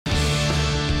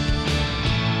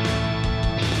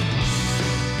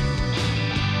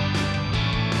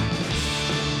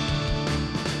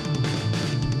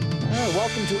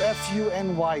Welcome to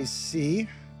FUNYC,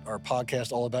 our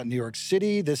podcast all about New York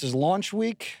City. This is launch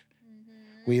week.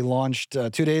 We launched 2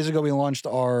 days ago. We launched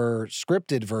our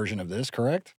scripted version of this,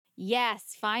 correct?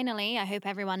 Yes, finally. I hope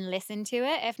everyone listened to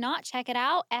it. If not, check it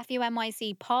out,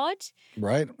 FUNYC Pod.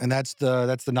 Right, and that's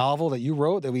the novel that you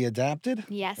wrote that we adapted.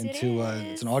 Yes, into,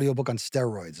 it's an audiobook on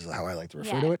steroids, is how I like to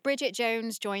refer to it. Bridget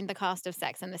Jones joined the cast of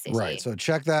Sex and the City. Right, so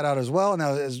check that out as well.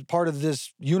 Now, as part of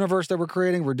this universe that we're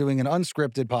creating, we're doing an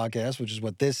unscripted podcast, which is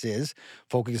what this is,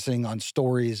 focusing on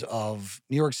stories of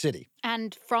New York City.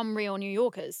 And from real New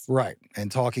Yorkers. Right,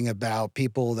 and talking about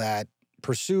people that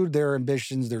pursued their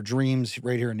ambitions, their dreams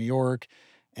right here in New York,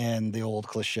 and the old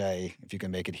cliche, if you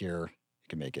can make it here, you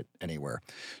can make it anywhere.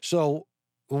 So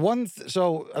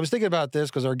so I was thinking about this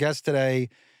because our guest today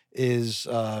is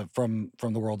from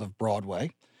the world of Broadway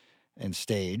and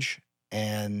stage.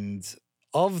 And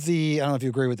of the, I don't know if you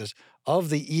agree with this,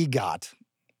 of the EGOT,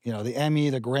 you know, the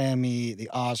Emmy, the Grammy, the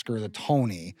Oscar, the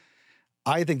Tony,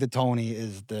 I think the Tony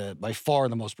is by far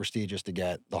the most prestigious to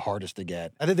get, the hardest to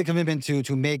get. I think the commitment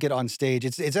to make it on stage,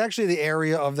 it's actually the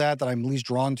area of that I'm least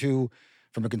drawn to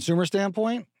from a consumer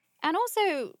standpoint. And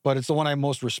also... But it's the one I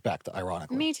most respect,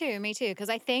 ironically. Me too. Because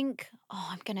I think,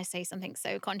 I'm going to say something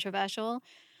so controversial.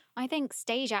 I think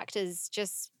stage actors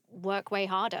just work way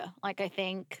harder. Like, I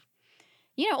think...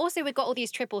 You know, also we've got all these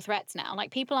triple threats now.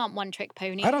 Like, people aren't one-trick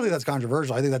ponies. I don't think that's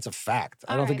controversial. I think that's a fact.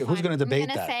 I don't think who's going to debate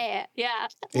that. I'm going to say it. Yeah.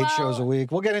 8 shows a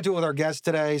week. We'll get into it with our guest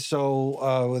today.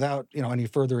 So, without any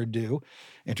further ado,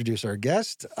 introduce our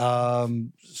guest,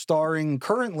 starring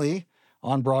currently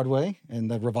on Broadway in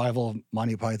the revival of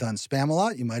Monty Python's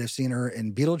Spamalot. You might have seen her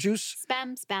in Beetlejuice.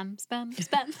 Spam.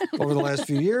 Over the last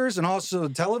few years. And also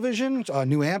television,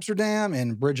 New Amsterdam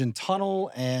and Bridge and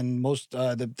Tunnel. And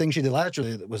the thing she did last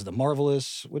year was The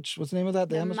Marvelous, what's the name of that?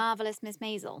 The Marvelous Miss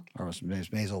Maisel. Or Miss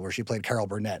Maisel, where she played Carol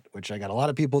Burnett, which I got a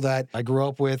lot of people that I grew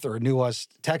up with or knew us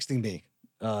texting me.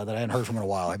 That I hadn't heard from in a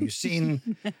while. Have you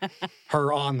seen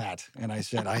her on that? And I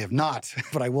said, I have not,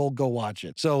 but I will go watch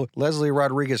it. So Leslie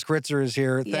Rodriguez Kritzer is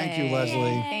here. Yay. Thank you, Leslie.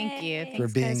 Thank you. For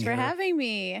being Thanks for here. having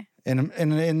me. And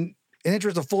in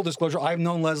interest of full disclosure, I've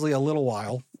known Leslie a little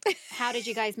while. How did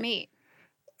you guys meet?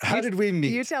 How did we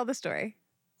meet? You tell the story.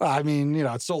 Well, I mean,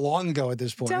 it's so long ago at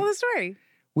this point. Tell the story.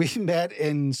 We met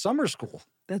in summer school.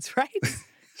 That's right.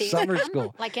 Summer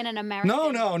school. Like in an American... No.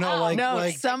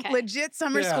 Legit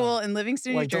summer school in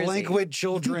Livingston, New Jersey. Like delinquent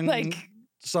children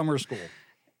summer school.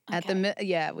 At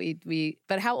we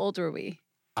but how old were we?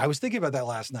 I was thinking about that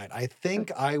last night. I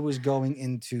think I was going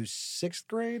into 6th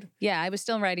grade. Yeah, I was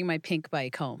still riding my pink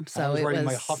bike home. So I was riding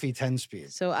my Huffy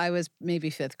 10-speed. So I was maybe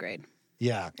 5th grade.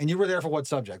 Yeah. And you were there for what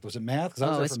subject? Was it math? It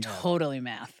was totally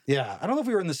math. Yeah. I don't know if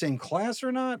we were in the same class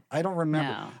or not. I don't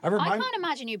remember. No. I can't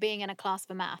imagine you being in a class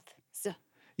for math. So.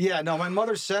 Yeah, no, my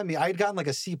mother sent me. I had gotten like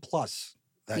a C+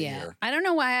 that year. I don't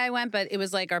know why I went, but it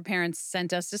was like our parents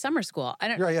sent us to summer school. I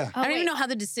don't even know how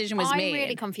the decision was made. I'm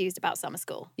really confused about summer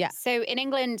school. Yeah. So in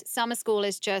England, summer school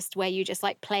is just where you just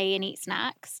like play and eat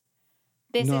snacks.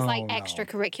 This is like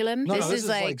extracurriculum. No, this is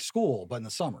like school, but in the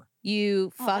summer.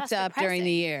 You fucked up during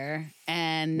the year,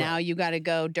 and now you got to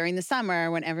go during the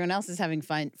summer when everyone else is having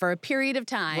fun for a period of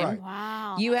time. Right.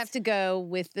 Wow. You have to go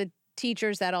with the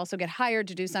teachers that also get hired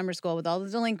to do summer school with all the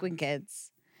delinquent kids,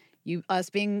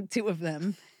 us being 2 of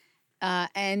them,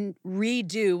 and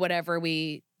redo whatever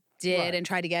we did and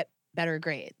try to get better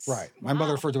grades. Right. My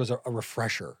mother referred to it as a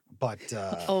refresher, but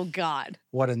oh God,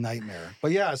 what a nightmare.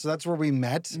 But yeah, so that's where we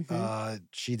met. Mm-hmm.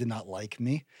 She did not like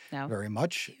me very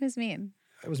much. He was mean.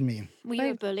 It was mean. Were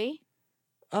you a bully?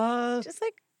 Just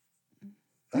like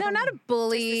not a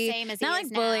bully, just the same as he not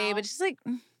is like bully, now. but just like.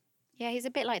 Yeah, he's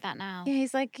a bit like that now. Yeah,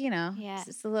 he's like, he's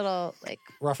just a little like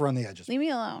rough around the edges. Leave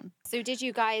me alone. So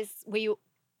were you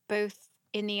both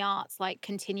in the arts like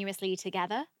continuously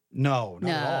together? No,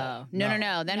 not at all.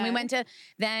 No.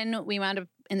 Then we wound up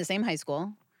in the same high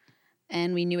school,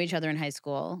 and we knew each other in high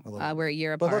school. We're a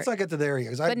year apart. But let's not get to there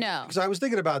yet. Because I was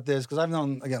thinking about this because I've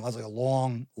known, again, Leslie a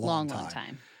long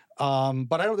time.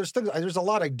 But there's a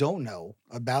lot I don't know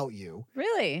about you.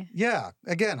 Really? Yeah.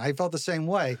 Again, I felt the same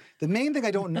way. The main thing I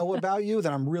don't know about you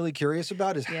that I'm really curious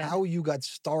about is how you got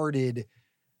started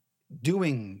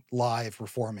doing live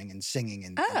performing and singing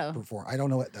and perform. I don't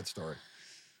know that story.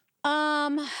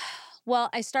 Well,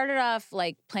 I started off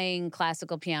like playing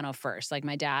classical piano first. Like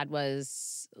my dad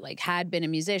was had been a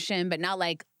musician, but not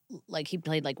like he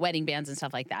played like wedding bands and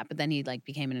stuff like that. But then he like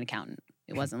became an accountant.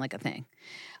 It wasn't like a thing.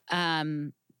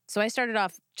 So I started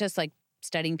off just like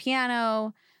studying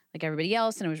piano like everybody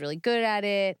else, and I was really good at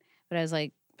it. But I was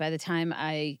like, by the time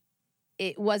I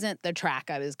it wasn't the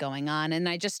track I was going on. And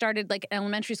I just started like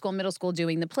elementary school, middle school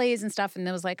doing the plays and stuff. And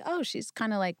it was like, oh, she's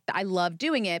kind of like, I love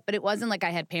doing it. But it wasn't like I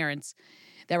had parents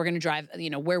that were going to drive,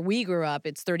 where we grew up,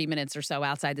 it's 30 minutes or so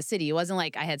outside the city. It wasn't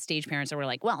like I had stage parents that were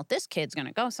like, well, this kid's going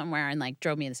to go somewhere and like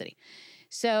drove me in the city.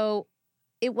 So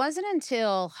it wasn't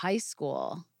until high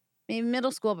school, maybe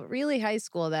middle school, but really high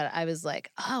school that I was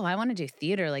like, oh, I want to do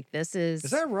theater. Like this is.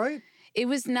 Is that right? It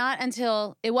wasn't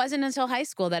until high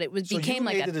school that it became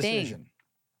like a thing.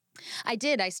 I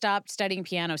did. I stopped studying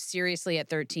piano seriously at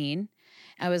 13.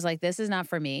 I was like, this is not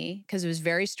for me because it was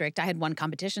very strict. I had won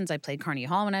competitions. I played Carnegie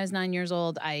Hall when I was 9 years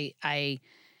old. I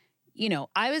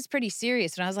was pretty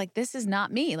serious and I was like, this is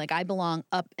not me. Like I belong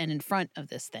up and in front of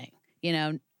this thing,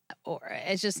 or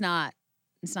it's just not,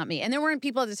 it's not me. And there weren't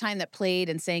people at the time that played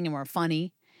and sang and were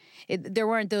funny. There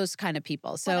weren't those kind of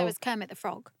people. So there was Kermit the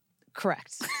Frog.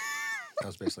 Correct. That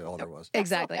was basically all there was.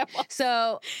 Exactly.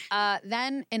 So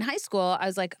then in high school, I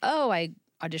was like, oh, I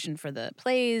auditioned for the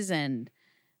plays and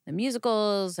the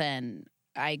musicals, and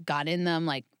I got in them.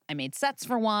 Like I made sets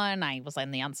for one. I was in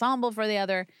the ensemble for the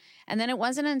other. And then it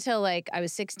wasn't until like I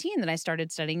was 16 that I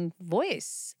started studying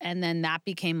voice. And then that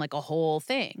became like a whole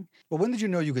thing. Well, when did you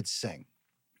know you could sing?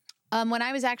 When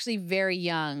I was actually very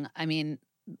young, I mean,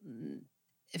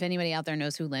 if anybody out there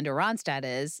knows who Linda Ronstadt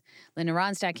is, Linda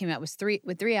Ronstadt came out with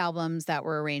three albums that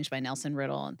were arranged by Nelson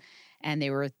Riddle, and they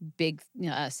were big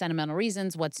Sentimental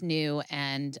Reasons, What's New,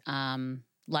 and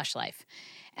Lush Life.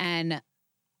 And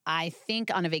I think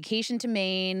on a vacation to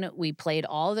Maine, we played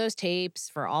all those tapes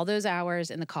for all those hours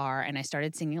in the car, and I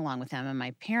started singing along with them. And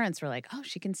my parents were like, oh,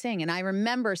 she can sing. And I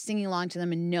remember singing along to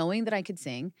them and knowing that I could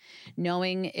sing,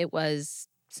 knowing it was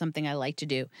something I like to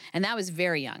do. And that was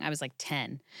very young. I was like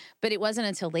 10. But it wasn't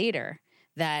until later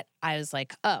that I was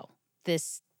like, oh,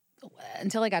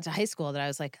 until I got to high school that I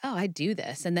was like, oh, I do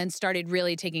this. And then started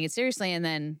really taking it seriously. And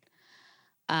then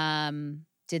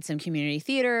did some community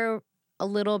theater a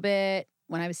little bit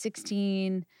when I was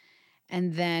 16.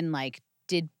 And then like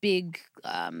did big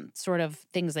sort of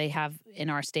things they have in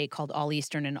our state called All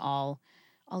Eastern and All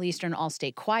Eastern All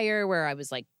State Choir, where I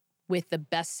was like with the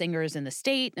best singers in the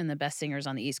state and the best singers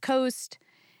on the East Coast.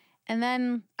 And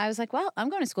then I was like, well, I'm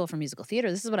going to school for musical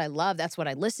theater. This is what I love. That's what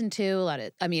I listened to.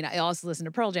 I also listened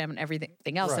to Pearl Jam and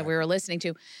everything else that we were listening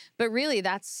to. But really,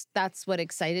 that's what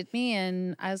excited me.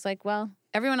 And I was like, well,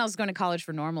 everyone else is going to college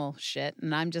for normal shit.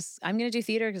 And I'm going to do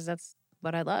theater because that's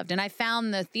what I loved. And I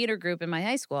found the theater group in my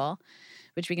high school,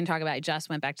 which we can talk about. I just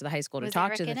went back to the high school to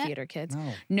talk to the theater kids.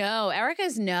 No, Eric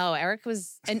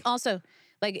was, and also,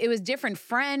 like, it was different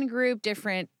friend group,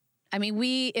 different. I mean,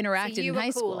 we interacted in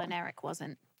high school. You were cool and Eric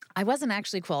wasn't. I wasn't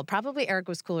actually cool. Probably Eric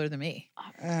was cooler than me.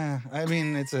 I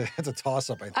mean, it's a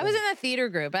toss-up, I think. I was in the theater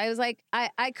group. I was like,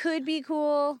 I could be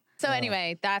cool. So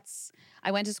anyway,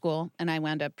 I went to school and I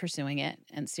wound up pursuing it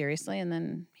and seriously. And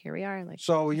then here we are. Like,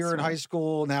 so you're in high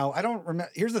school now. I don't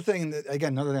remember. Here's the thing that,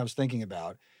 again, another thing I was thinking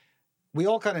about. We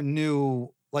all kind of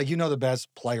knew, like, the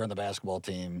best player on the basketball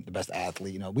team, the best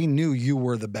athlete. We knew you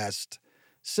were the best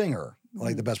singer,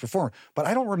 like the best performer. But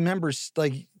I don't remember,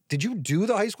 like, did you do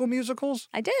the high school musicals?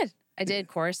 I did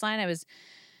chorus line.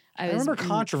 I remember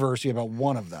controversy about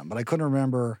one of them, but I couldn't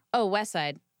remember. Oh, West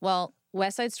Side. Well,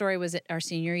 West Side Story was our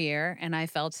senior year, and I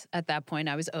felt at that point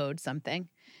I was owed something.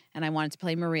 And I wanted to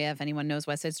play Maria. If anyone knows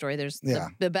West Side Story, there's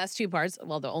the best two parts.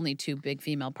 Well, the only two big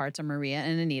female parts are Maria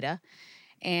and Anita.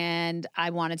 And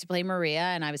I wanted to play Maria,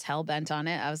 and I was hell-bent on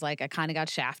it. I was like, I kind of got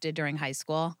shafted during high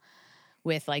school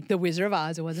with, like, The Wizard of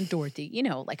Oz. It wasn't Dorothy.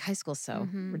 Like, high school's so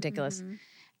ridiculous. Mm-hmm.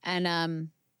 And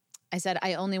I said,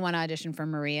 I only want to audition for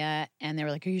Maria. And they were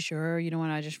like, are you sure you don't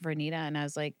want to audition for Anita? And I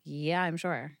was like, yeah, I'm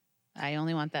sure. I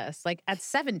only want this. Like, at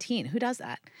 17, who does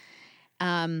that?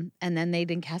 And then they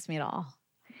didn't cast me at all.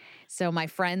 So my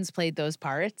friends played those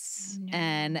parts. Oh, no.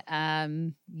 And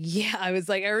I was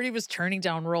like, I already was turning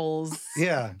down roles.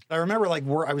 Yeah. I remember, like,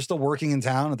 I was still working in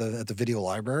town at the video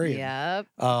library. Yep.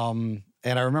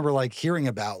 And I remember, like, hearing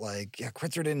about, like,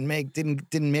 Kritzer didn't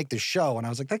make the show. And I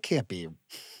was like, that can't be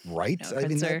right.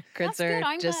 No,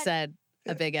 Kritzer just said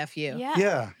a big F you.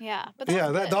 Yeah. But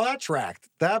that tracked.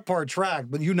 That part tracked.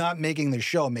 But you not making the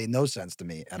show made no sense to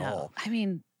me at all. I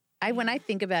mean, when I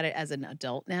think about it as an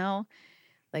adult now,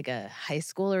 like a high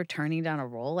schooler turning down a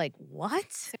role, like, what?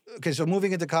 Okay, so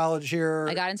moving into college here.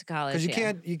 I got into college.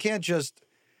 Because you can't just,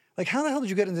 like, how the hell did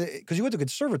you get into, because you went to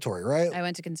conservatory, right? I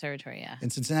went to conservatory, yeah. In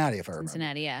Cincinnati, if I remember.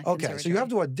 Cincinnati, yeah. Okay, so you have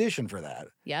to audition for that.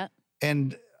 Yeah.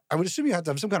 And I would assume you have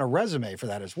to have some kind of resume for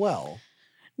that as well.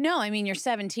 No, I mean, you're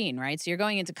 17, right? So you're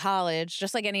going into college,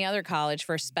 just like any other college,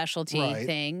 for a specialty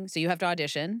thing. So you have to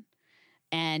audition.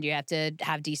 and you have to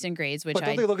have decent grades, which But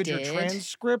don't I they look at did. your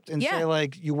transcript and Yeah. say,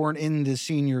 like, you weren't in the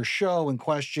senior show and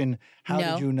question, how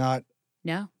No. did you not?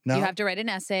 No. No? You have to write an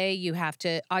essay. You have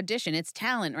to audition. It's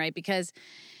talent, right? Because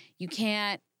you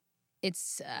can't.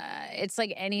 It's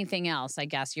like anything else, I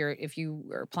guess. If you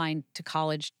are applying to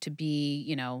college to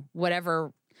be,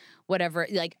 whatever,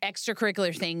 like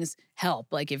extracurricular things help.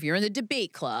 Like if you're in the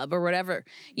debate club or whatever,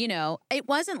 it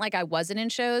wasn't like I wasn't in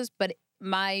shows, but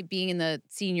my being in the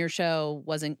senior show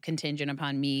wasn't contingent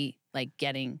upon me like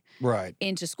getting Right.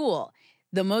 into school.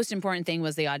 The most important thing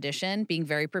was the audition, being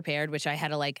very prepared, which I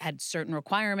had certain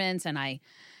requirements, and I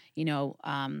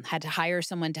had to hire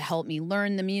someone to help me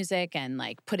learn the music and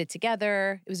like put it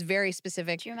together. It was very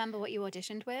specific. Do you remember what you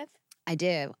auditioned with? I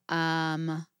do.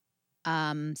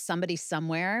 Somebody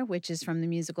Somewhere, which is from the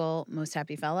musical Most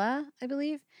Happy Fella, I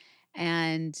believe,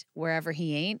 and Wherever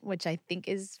He Ain't, which I think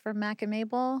is from Mac and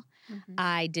Mabel. Mm-hmm.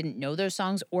 I didn't know those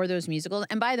songs or those musicals.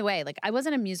 And by the way, like I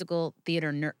wasn't a musical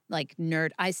theater nerd.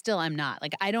 I still am not.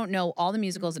 Like I don't know all the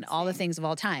musicals and all the things of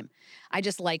all time. I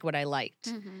just like what I liked.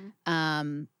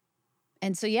 Mm-hmm.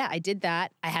 And so, yeah, I did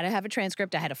that. I had to have a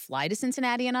transcript. I had to fly to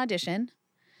Cincinnati and audition.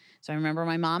 So I remember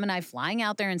my mom and I flying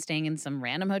out there and staying in some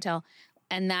random hotel.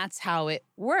 And that's how it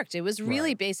worked. It was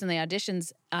really based on the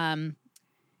auditions. And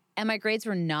my grades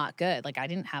were not good. Like I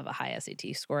didn't have a high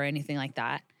SAT score or anything like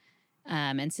that.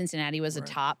 And Cincinnati was a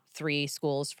top 3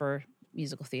 schools for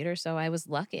musical theater. So I was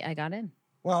lucky. I got in.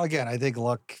 Well, again, I think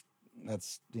luck,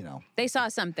 that's, They saw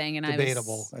something and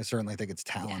debatable. I certainly think it's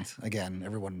talent. Yeah. Again,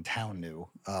 everyone in town knew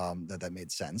that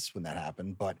made sense when that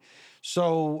happened. But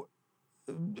so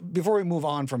before we move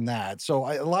on from that, so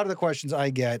a lot of the questions I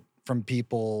get from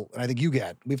people, and I think you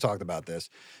get, we've talked about this,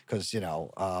 because,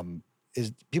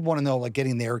 is people want to know, like,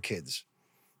 getting their kids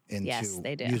into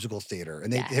musical theater.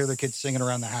 And they hear their kids singing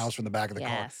around the house from the back of the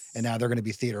car. And now they're going to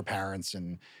be theater parents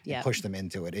and push them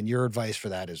into it. And your advice for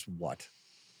that is what?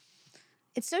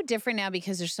 It's so different now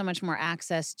because there's so much more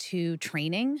access to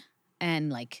training.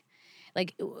 And like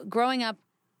growing up,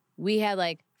 we had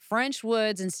like French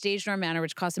Woods and Stage Door Manor,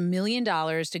 which cost $1 million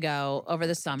to go over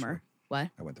the summer. What?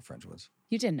 I went to French Woods.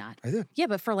 You did not. I did. Yeah,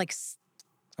 but for like...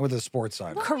 I went to the sports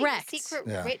side. What, correct. Secret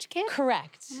rich kid?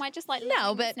 Correct. Am I just like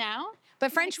but now?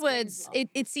 But French Woods,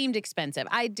 it seemed expensive.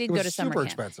 I did go to summer camp.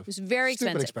 Expensive. It was very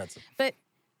Stupid expensive. But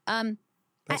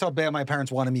that's how bad my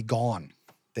parents wanted me gone.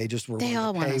 They just were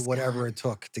willing to pay whatever it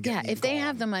took to get me if they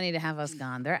have the money to have us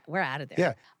gone, we're out of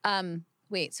there. Yeah.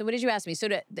 Wait, so what did you ask me? So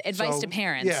the advice to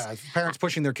parents. Yeah, parents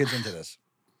pushing their kids into this.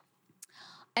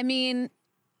 I mean,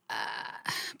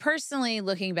 personally,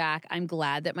 looking back, I'm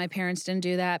glad that my parents didn't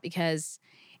do that because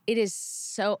it's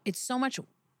so much.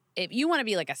 If you want to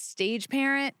be like a stage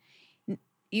parent,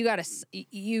 you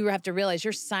have to realize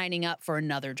you're signing up for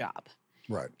another job.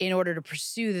 Right. In order to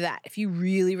pursue that. If you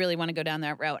really, really want to go down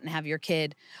that route and have your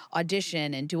kid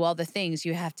audition and do all the things,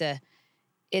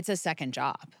 it's a second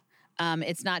job.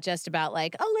 It's not just about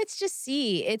like, oh, let's just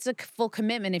see. It's a full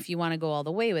commitment if you want to go all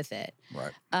the way with it.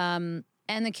 Right.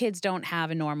 And the kids don't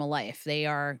have a normal life. They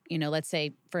are, let's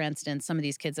say, for instance, some of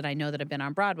these kids that I know that have been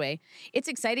on Broadway, it's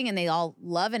exciting and they all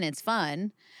love and it's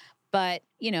fun. But,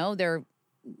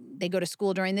 they go to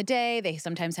school during the day. They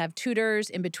sometimes have tutors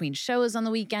in between shows on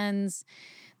the weekends.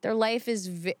 Their life is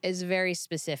very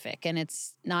specific and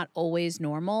it's not always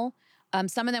normal.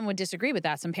 Some of them would disagree with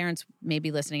that. Some parents may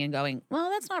be listening and going, well,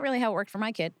 that's not really how it worked for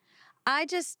my kid.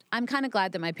 I'm kind of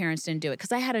glad that my parents didn't do it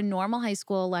because I had a normal high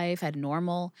school life, I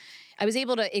was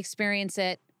able to experience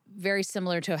it very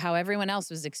similar to how everyone else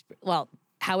was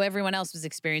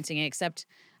experiencing it, except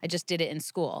I just did it in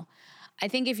school. I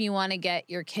think if you want to get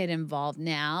your kid involved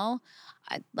now,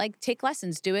 like take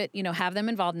lessons, do it, have them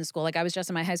involved in school. Like I was just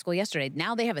in my high school yesterday.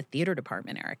 Now they have a theater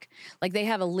department, Eric. Like they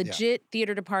have a legit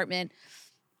theater department.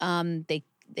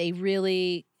 They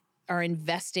really are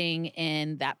investing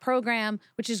in that program,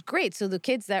 which is great. So the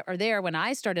kids that are there, when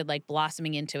I started like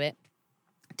blossoming into it,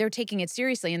 they're taking it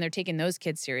seriously and they're taking those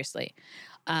kids seriously.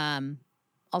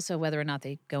 Also, whether or not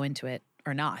they go into it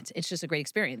or not, it's just a great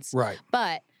experience. Right.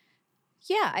 But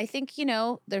yeah, I think,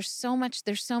 there's so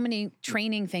many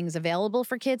training things available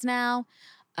for kids now.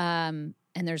 And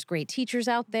there's great teachers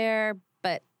out there.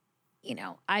 But,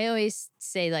 I always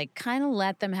say, like, kind of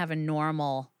let them have a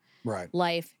normal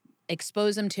life,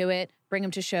 expose them to it, bring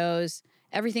them to shows.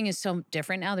 Everything is so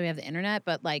different now that we have the internet.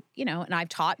 But, like, and I've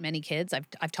taught many kids.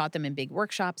 I've taught them in big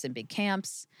workshops and big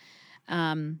camps.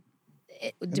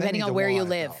 Depending on where you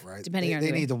live. Though, right?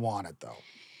 They need to want it, though.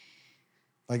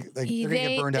 Like they're going to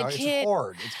get burned out. It's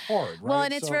hard. It's hard, right? Well,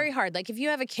 and it's very hard. Like if you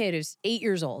have a kid who's 8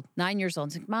 years old, 9 years old,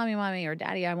 it's like, mommy, or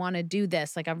daddy, I want to do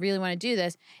this. Like I really want to do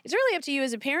this. It's really up to you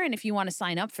as a parent if you want to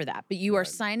sign up for that. But you are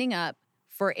signing up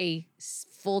for a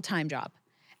full-time job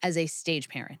as a stage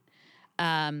parent.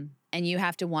 And you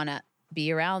have to want to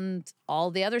be around all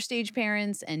the other stage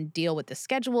parents and deal with the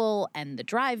schedule and the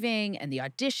driving and the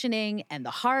auditioning and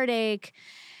the heartache.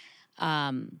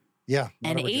 And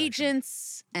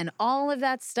agents and all of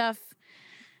that stuff.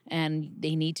 And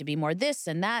they need to be more this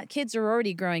and that. Kids are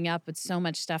already growing up with so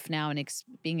much stuff now and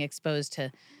being exposed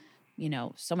to,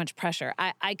 so much pressure.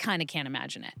 I kind of can't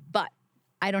imagine it. But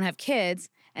I don't have kids.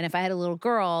 And if I had a little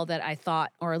girl that I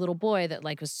thought, or a little boy that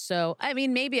like was so,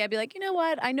 maybe I'd be like, you know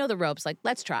what? I know the ropes. Like,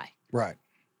 let's try. Right.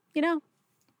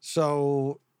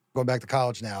 So going back to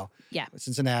college now. Yeah.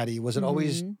 Cincinnati, was it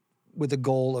always with the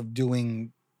goal of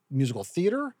doing musical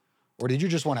theater? Or did you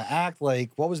just want to act?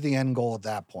 Like, what was the end goal at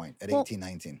that point at 18,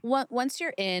 19? Once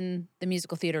you're in the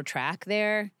musical theater track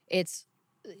there, we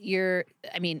were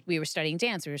studying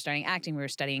dance, we were studying acting, we were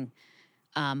studying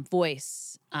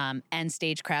voice and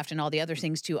stagecraft and all the other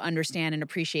things to understand and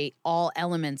appreciate all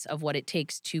elements of what it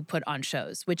takes to put on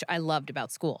shows, which I loved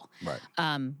about school. Right.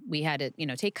 We had to,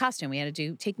 take costume, we had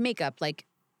to take makeup,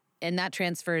 and that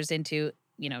transfers into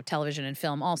television and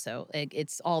film also.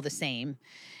 It's all the same.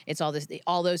 It's all this.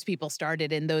 All those people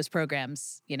started in those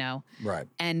programs, right,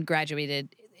 and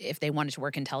graduated if they wanted to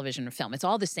work in television or film. It's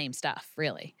all the same stuff,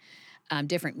 really,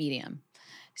 different medium.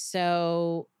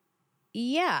 So,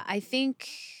 yeah, I think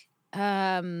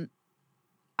there's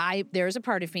a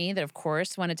part of me that, of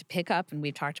course, wanted to pick up, and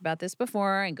we've talked about this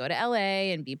before, and go to LA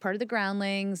and be part of the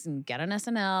Groundlings and get on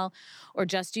SNL, or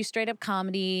just do straight up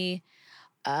comedy.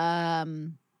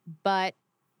 But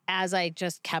as I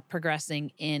just kept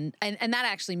progressing and that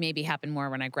actually maybe happened more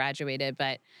when I graduated,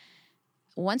 but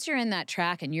once you're in that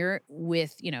track and you're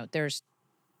with,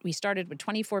 we started with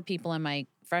 24 people in my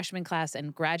freshman class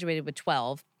and graduated with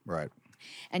 12. Right.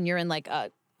 And you're in like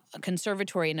a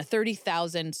conservatory in a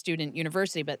 30,000 student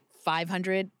university, but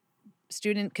 500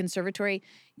 student conservatory.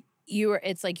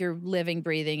 It's like you're living,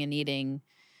 breathing, and eating,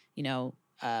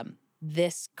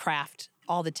 this craft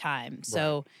all the time.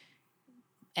 So, right.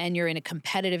 And you're in a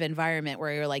competitive environment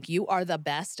where you're like, you are the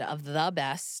best of the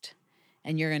best,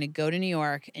 and you're going to go to New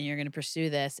York and you're going to pursue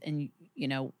this. And,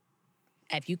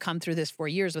 if you come through this 4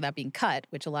 years without being cut,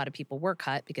 which a lot of people were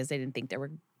cut because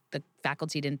the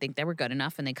faculty didn't think they were good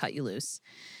enough and they cut you loose,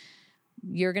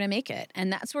 you're going to make it.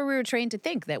 And that's where we were trained to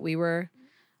think that we were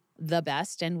the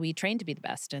best, and we trained to be the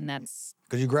best. And that's...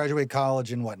 Because you graduated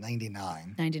college in what,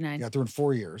 99? 99. You got through in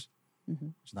 4 years. Mm-hmm.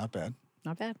 It's not bad.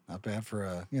 Not bad. Not bad for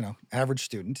a, average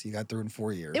student. You got through in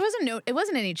 4 years. It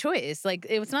wasn't any choice. Like,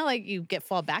 it was not like you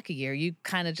fall back a year. You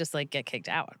kind of just get kicked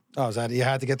out. Oh, is that you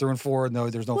had to get through in 4? No,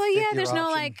 there's no. Well, yeah, there's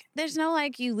no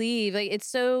you leave. Like,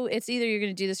 it's either you're going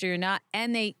to do this or you're not.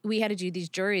 And we had to do these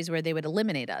juries where they would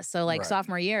eliminate us. So right.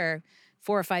 Sophomore year,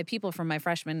 4 or 5 people from my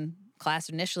freshman class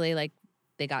initially,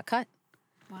 they got cut.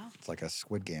 Wow. It's like a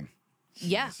Squid Game.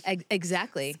 Yeah,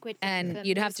 exactly. And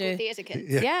you'd have to.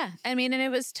 Yeah. And it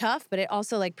was tough, but it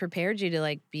also prepared you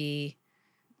to be.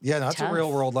 Yeah, that's tough. A real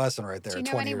world lesson right there. Do you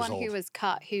know anyone who was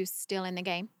cut who's still in the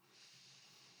game?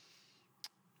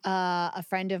 A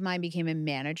friend of mine became a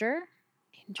manager,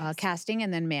 casting,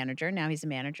 and then manager. Now he's a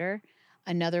manager.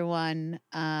 Another one,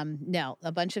 no.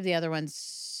 A bunch of the other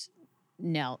ones,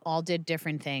 no. All did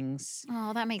different things.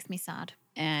 Oh, that makes me sad.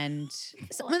 And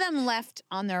some of them left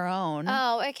on their own.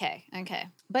 Oh, okay.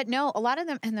 But no, a lot of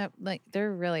them, and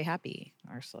they're really happy,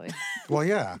 actually. Well,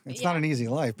 yeah, it's not an easy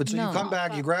life. But so you come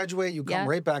back, you graduate, you come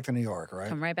right back to New York, right?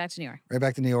 Come right back to New York. Right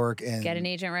back to New York and get an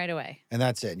agent right away. And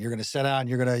that's it. You're going to set out and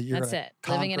you're going to That's it.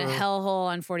 Living in a hellhole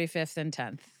on 45th and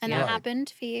 10th. And that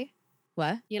happened for you?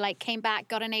 What? You came back,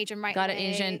 got an agent right away. Got an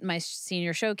agent. My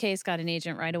senior showcase, got an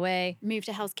agent right away. Moved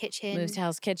to Hell's Kitchen.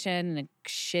 In a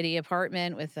shitty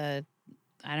apartment with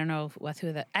I don't know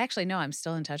actually, no, I'm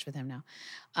still in touch with him now.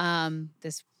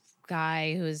 This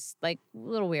guy who's a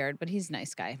little weird, but he's a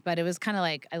nice guy. But it was kind of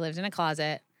I lived in a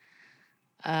closet.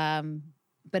 But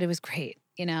it was great.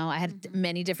 I had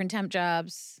many different temp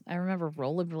jobs. I remember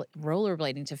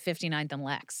rollerblading to 59th and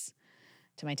Lex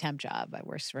to my temp job. I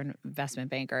worked for an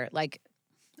investment banker. I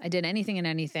did anything and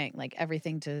anything,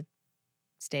 everything to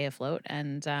stay afloat.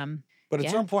 And but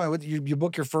at some point, you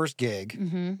book your first gig.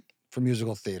 Mm-hmm. For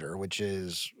musical theater, which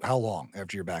is how long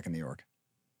after you're back in New York?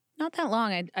 Not that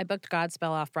long. I booked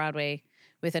Godspell off Broadway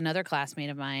with another classmate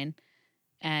of mine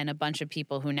and a bunch of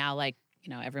people who now,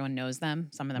 everyone knows them.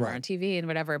 Some of them are on TV and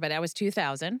whatever, but that was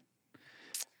 2000.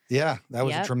 Yeah, that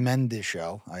was a tremendous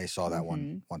show. I saw that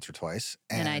one once or twice.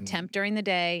 And I temped during the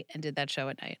day and did that show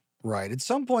at night. Right. At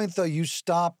some point, though, you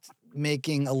stopped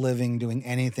making a living doing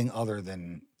anything other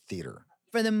than theater.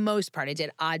 For the most part, I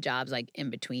did odd jobs in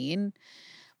between.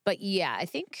 But yeah, I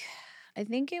think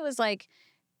it was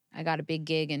I got a big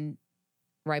gig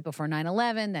right before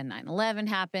 9/11. Then 9/11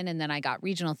 happened, and then I got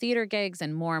regional theater gigs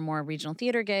and more regional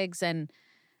theater gigs. And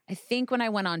I think when I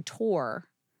went on tour,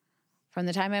 from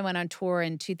the time I went on tour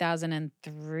in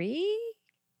 2003,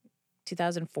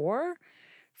 2004,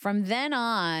 from then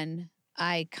on,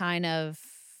 I kind of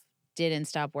didn't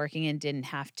stop working and didn't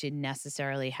have to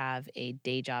necessarily have a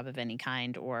day job of any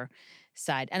kind or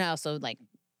side. And I also I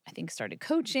think started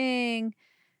coaching,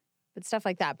 but stuff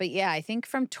like that. But yeah, I think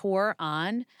from tour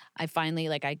on, I finally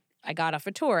I got off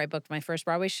a tour. I booked my first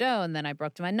Broadway show, and then I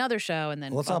booked another show, and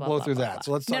then Let's blah, not blah, blow blah, through blah, that. blah.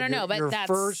 So let's talk. No, but your that's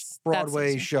first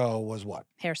Broadway that's show was what?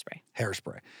 Hairspray.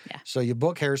 Hairspray. Yeah. So you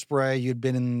book Hairspray. You'd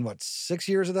been in, what, 6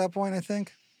 years at that point, I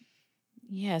think?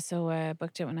 Yeah, so I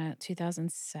booked it when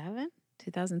 2007,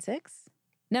 2006?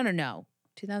 No.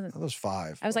 2000. That was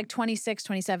 5. I was like 26,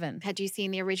 27. Had you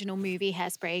seen the original movie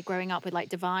Hairspray growing up with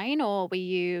Divine, or were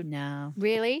you No.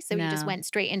 really? So you just No. went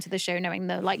straight into the show knowing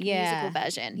the musical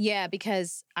version? Yeah,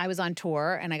 because I was on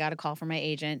tour and I got a call from my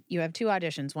agent. You have 2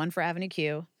 auditions, one for Avenue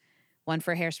Q, one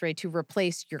for Hairspray, to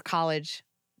replace your college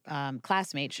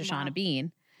classmate, Shoshana Wow.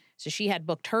 Bean. So she had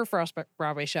booked her first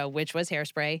Broadway show, which was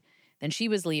Hairspray. Then she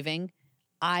was leaving.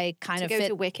 I kind To of go fit.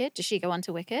 to Wicked? Did she go on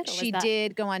to Wicked? Or was She that-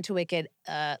 did go on to Wicked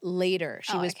later.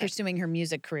 She was okay. pursuing her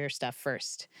music career stuff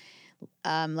first.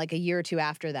 Like a year or 2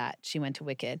 after that, she went to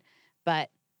Wicked. But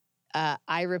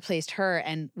I replaced her,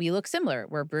 and we look similar.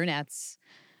 We're brunettes.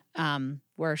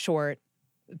 We're short,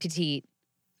 petite.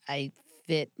 I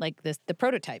fit like the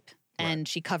prototype. Right. And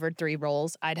she covered 3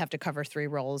 roles. I'd have to cover 3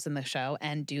 roles in the show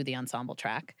and do the ensemble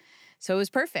track. So it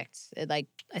was perfect. I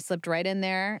slipped right in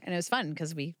there, and it was fun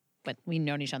because we've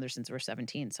known each other since we were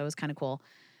 17. So it was kind of cool.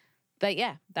 But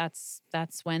yeah, that's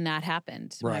when that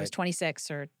happened. When I was 26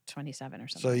 or 27 or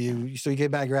something. So you get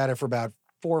back, you're at it for about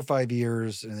 4 or 5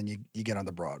 years, and then you get on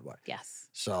the Broadway. Yes.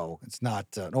 So it's not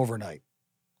an overnight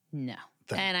No.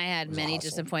 thing. And I had It was a many hustle.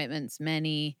 disappointments,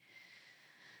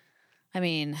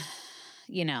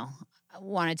 I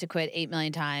wanted to quit 8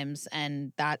 million times,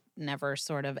 and that never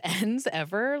sort of ends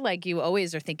ever. Like, you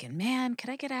always are thinking, man, can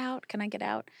I get out? Can I get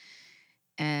out?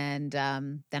 And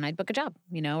then I'd book a job,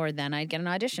 or then I'd get an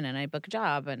audition and I'd book a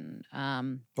job. And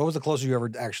What was the closest you ever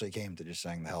actually came to just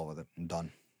saying the hell with it and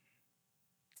done?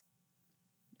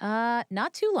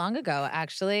 not too long ago,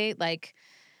 actually.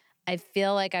 I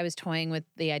feel like I was toying with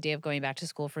the idea of going back to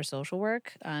school for social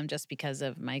work, just because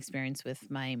of my experience with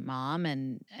my mom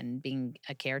and being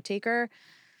a caretaker.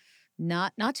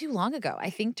 Not too long ago. I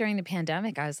think during the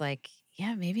pandemic, I was like,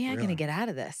 yeah, maybe I'm going to get out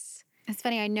of this. It's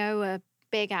funny. I know a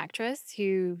big actress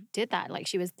who did that.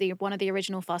 She was one of the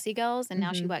original Fosse girls, and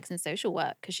now she works in social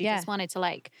work because she just wanted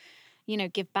to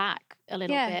give back a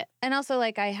little bit. And also,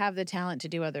 I have the talent to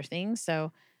do other things.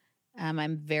 So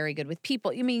I'm very good with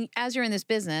people. I mean, as you're in this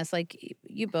business,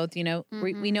 you both, we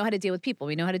know how to deal with people.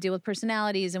 We know how to deal with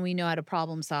personalities, and we know how to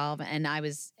problem solve. And I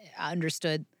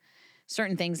understood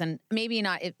certain things, and maybe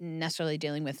not necessarily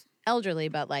dealing with elderly,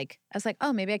 but I was like,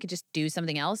 oh, maybe I could just do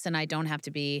something else, and I don't have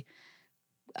to be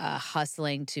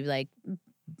hustling to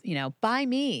buy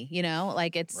me,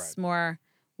 it's more,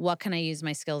 what can I use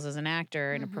my skills as an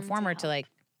actor and a performer to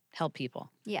help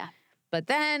people. Yeah. But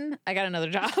then I got another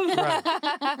job. Right.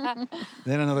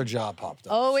 Then another job popped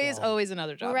up. Always so.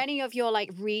 another job. Were any of your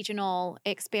regional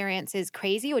experiences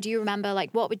crazy, or do you remember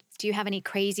do you have any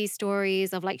crazy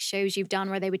stories of shows you've done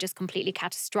where they were just completely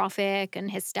catastrophic and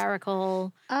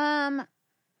hysterical?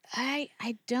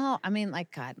 I don't. I mean,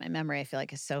 God, my memory, I feel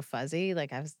like, is so fuzzy. They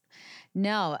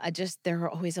were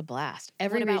always a blast.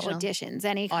 What about auditions?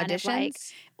 Any kind of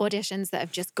auditions that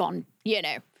have just gone,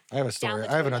 I have a story. the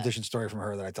I have an toilet. audition story from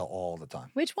her that I tell all the time.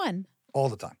 Which one? All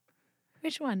the time.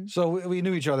 Which one? So we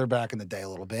knew each other back in the day a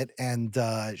little bit, and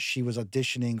she was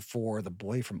auditioning for The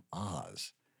Boy from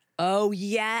Oz. Oh,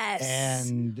 yes.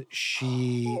 And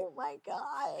oh my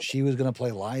God. she was going to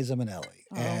play Liza Minnelli.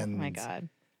 Oh my God.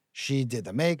 She did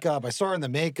the makeup. I saw her in the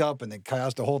makeup and the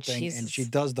cast, the whole thing. Jesus. And she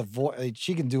does the voice.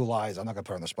 She can do Liza. I'm not going to put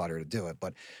her on the spot here to do it,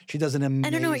 but she does an amazing. I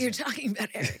don't know what you're talking about,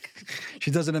 Eric.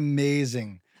 She does an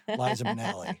amazing Liza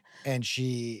Minnelli. And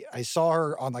I saw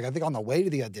her on I think on the way to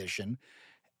the audition,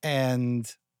 and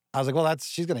I was like, well,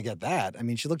 she's going to get that. I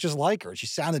mean, she looked just like her. She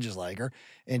sounded just like her.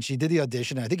 And she did the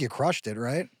audition, and I think you crushed it,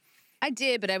 right? I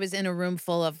did, but I was in a room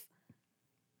full of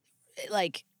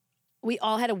we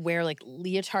all had to wear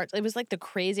leotards. It was the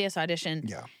craziest audition.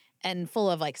 Yeah. And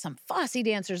full of some Fosse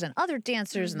dancers and other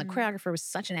dancers, and the choreographer was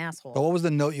such an asshole. But what was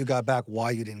the note you got back why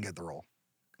you didn't get the role?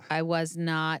 I was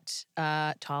not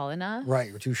tall enough. Right,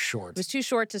 you were too short. It was too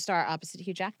short to star opposite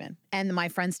Hugh Jackman. And my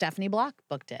friend Stephanie Block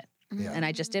booked it. Yeah. And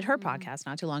I just did her podcast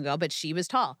not too long ago, but she was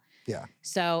tall. Yeah.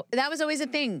 So that was always a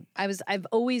thing. I've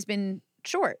always been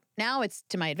short. Now it's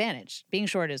to my advantage. Being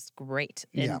short is great.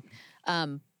 And,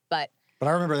 but I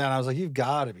remember that and I was like, you've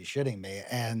got to be shitting me.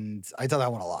 And I tell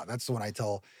that one a lot. That's when I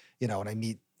tell, when I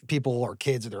meet people or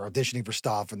kids that are auditioning for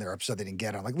stuff and they're upset they didn't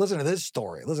get it. I'm like, listen to this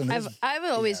story. Listen to this. I've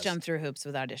always jumped through hoops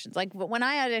with auditions. Like when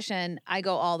I audition, I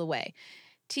go all the way.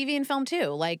 TV and film too.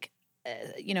 Like,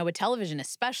 with television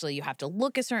especially, you have to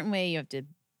look a certain way. You have to,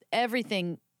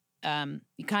 everything,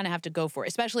 you kind of have to go for it,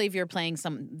 especially if you're playing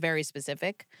something very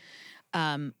specific.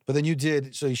 But then you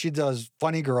did, so she does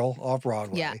Funny Girl off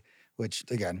Broadway. Yeah. Which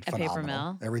again, A phenomenal. Paper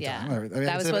Mill. Every Yeah. time. I mean,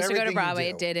 That was supposed to go to Broadway.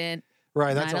 do. It didn't.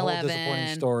 Right, that's a whole 9/11.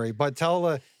 disappointing story. But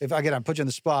tell if again, I put you on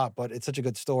the spot, but it's such a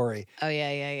good story. Oh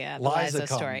yeah. The Liza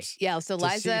story. comes Yeah, so to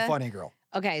Liza. see Funny Girl.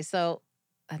 Okay, so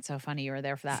that's so funny you were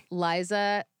there for that.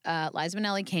 Liza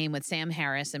Minnelli came with Sam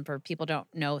Harris, and for people who don't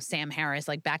know Sam Harris,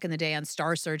 like back in the day on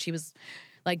Star Search, he was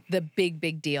like the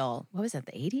big deal. What was that?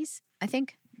 The 80s, I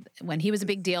think, when he was a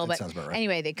big deal. That But sounds about right.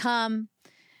 anyway, they come.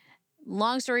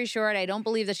 Long story short, I don't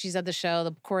believe that she's at the show.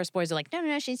 The chorus boys are like,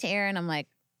 no, she's here. And I'm like,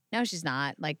 no, she's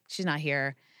not. Like, she's not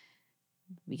here.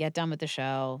 We get done with the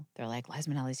show. They're like, Liza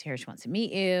Minnelli's here. She wants to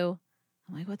meet you.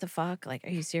 I'm like, what the fuck? Like,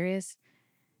 are you serious?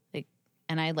 Like,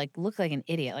 and I like looked like an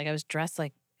idiot. Like I was dressed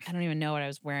like, I don't even know what I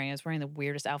was wearing. I was wearing the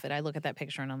weirdest outfit. I look at that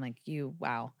picture and I'm like,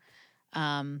 wow.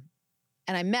 And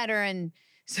I met her, and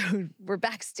so we're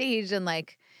backstage and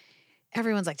like,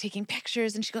 everyone's like taking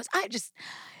pictures, and she goes,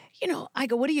 I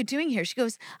go, what are you doing here? She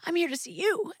goes, I'm here to see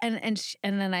you. And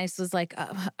then I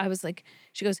was like,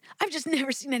 she goes, I've just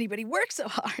never seen anybody work so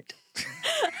hard,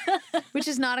 which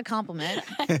is not a compliment.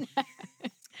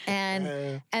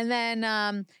 And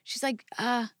then she's like,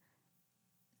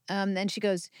 then she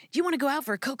goes, do you want to go out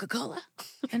for a Coca Cola?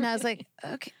 And I was like,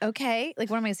 okay. Like,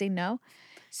 what am I gonna say? No.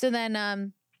 So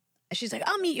then she's like,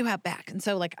 I'll meet you out back. And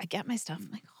so like, I get my stuff.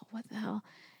 I'm like, oh, what the hell?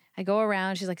 I go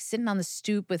around. She's like sitting on the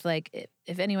stoop with like,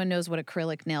 if anyone knows what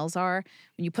acrylic nails are,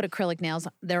 when you put acrylic nails,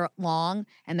 they're long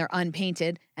and they're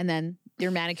unpainted, and then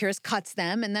your manicurist cuts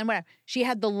them, and then whatever. She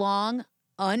had the long,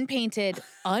 unpainted,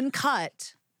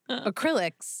 uncut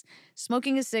acrylics,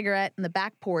 smoking a cigarette in the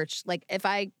back porch. Like if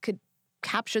I could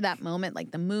capture that moment,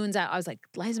 like the moon's out, I was like,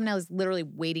 Liza Minnelli is literally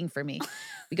waiting for me.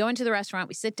 We go into the restaurant,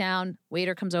 we sit down,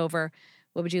 waiter comes over.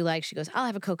 What would you like? She goes, I'll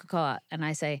have a Coca Cola. And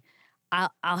I say,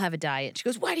 I'll have a diet. She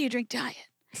goes, why do you drink diet?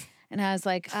 And I was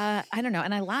like, I don't know.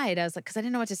 And I lied. I was like, because I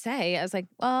didn't know what to say. I was like,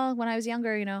 well, when I was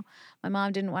younger, my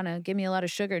mom didn't want to give me a lot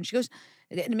of sugar. And she goes,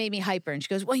 it made me hyper. And she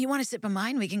goes, well, you want to sip of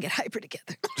mine? We can get hyper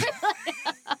together.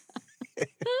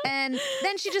 And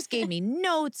then she just gave me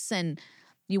notes, and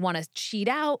you want to cheat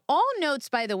out. All notes,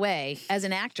 by the way, as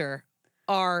an actor,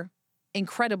 are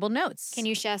incredible notes. Can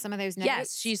you share some of those notes?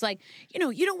 Yes. She's like, you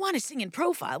don't want to sing in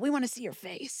profile. We want to see your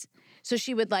face. So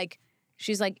she would like,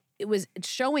 she's like, it was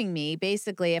showing me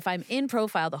basically if I'm in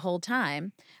profile the whole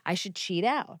time, I should cheat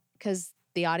out because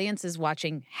the audience is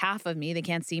watching half of me. They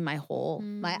can't see my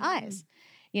eyes.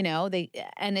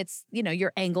 And it's,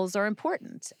 your angles are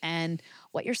important and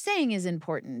what you're saying is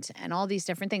important and all these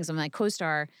different things. And my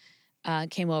co-star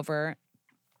came over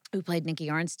who played Nikki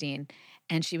Arnstein,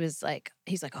 and she was like,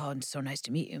 he's like, oh, it's so nice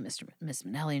to meet you, Miss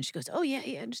Minnelli. And she goes, oh, yeah,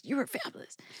 you were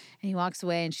fabulous. And he walks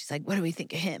away, and she's like, what do we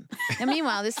think of him? And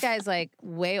meanwhile, this guy's like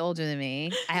way older than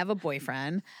me. I have a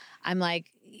boyfriend. I'm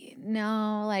like,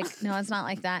 no, it's not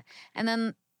like that. And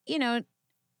then,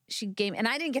 she gave, and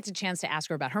I didn't get the chance to ask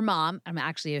her about her mom. I'm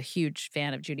actually a huge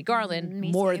fan of Judy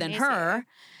Garland, more than her.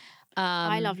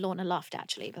 I love Lorna Luft,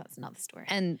 actually, but that's another story.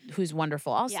 And who's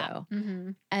wonderful also. Yeah.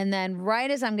 Mm-hmm. And then right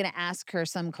as I'm going to ask her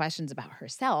some questions about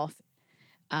herself,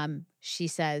 she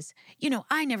says,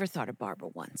 I never thought of Barbara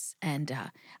once, and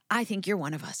I think you're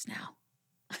one of us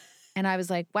now. And I was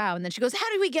like, wow. And then she goes, how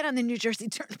did we get on the New Jersey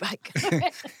Turnpike?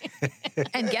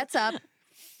 And gets up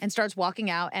and starts walking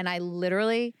out. And I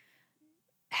literally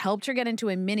helped her get into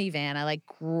a minivan. I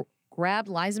grabbed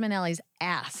Liza Minnelli's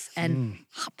ass and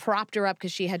propped her up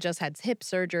because she had just had hip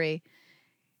surgery.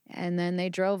 And then they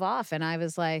drove off, and I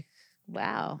was like,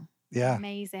 wow. Yeah.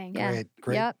 Amazing. Yeah.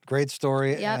 Great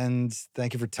story. Yep. And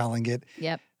thank you for telling it.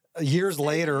 Yep. Years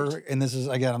later, and this is,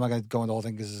 again, I'm not going to go into the whole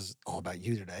thing because this is all about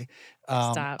you today.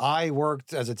 Stop. I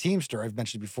worked as a Teamster, I've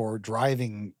mentioned before,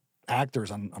 driving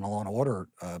actors on a Law and Order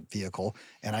vehicle,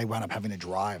 and I wound up having to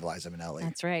drive Liza Minnelli.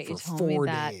 That's right. For You told 4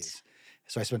 me that. days.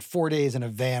 So I spent 4 days in a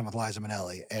van with Liza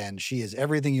Minnelli, and she is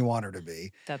everything you want her to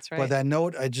be. That's right. But that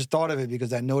note, I just thought of it because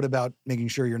that note about making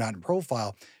sure you're not in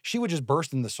profile, she would just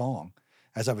burst in the song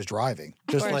as I was driving.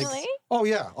 Just Really? like, oh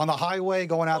yeah, on the highway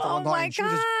going out the Oh one my line. She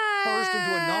would just burst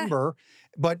into a number,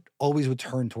 but always would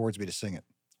turn towards me to sing it.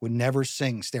 Would never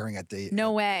sing staring at the...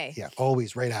 No way. Yeah,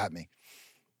 always right at me.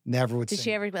 Never would Did sing.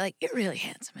 she ever be like, you're really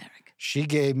handsome, Eric? She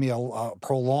gave me a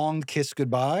prolonged kiss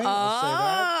goodbye. I'll say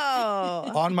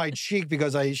that. Oh. On my cheek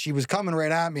because she was coming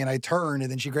right at me and I turned and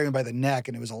then she grabbed me by the neck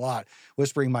and it was a lot,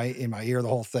 whispering in my ear the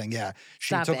whole thing. Yeah.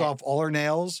 She Stop took it. off all her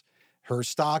nails, her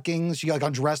stockings. She like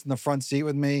undressed in the front seat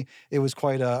with me. It was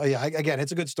quite again,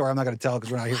 it's a good story. I'm not going to tell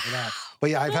because we're not here for that. But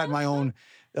yeah, I've had my own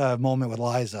moment with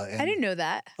Liza. And, I didn't know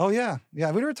that. Oh yeah. Yeah.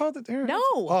 We never told that. No.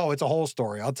 Oh, it's a whole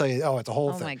story. I'll tell you. Oh, it's a whole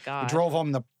Oh thing. my God. We drove home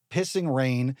in the pissing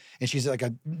rain and she's like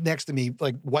next to me,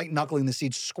 like white knuckling the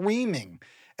seat, screaming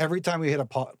every time we hit a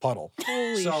puddle.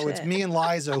 Holy so shit. it's me and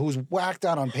Liza who's whacked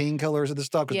out on painkillers and this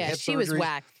stuff. Yeah, hip she was surgeries.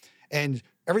 whacked. And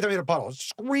every time we hit a puddle,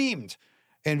 screamed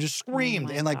and just screamed.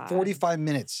 my And like God. 45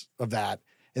 minutes of that.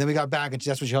 And then we got back and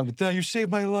that's when she hugged me. You saved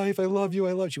my life. I love you.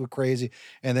 I love you. She went crazy.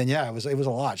 And then, yeah, it was a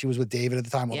lot. She was with David at the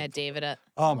time. Yeah, David.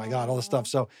 Oh my God, all this stuff.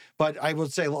 So, but I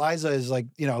would say Liza is like,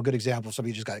 a good example of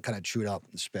somebody who just got kind of chewed up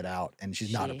and spit out and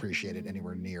she's not appreciated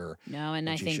anywhere near. No, and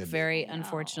what I she think should be. very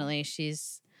unfortunately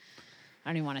I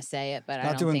don't even want to say it, but Not I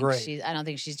don't doing think great. I don't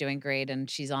think she's doing great, and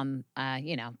she's on.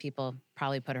 People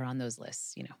probably put her on those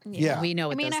lists. Yeah. We know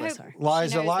what I mean, those I lists hope are.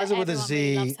 Liza she knows that with a everyone Z.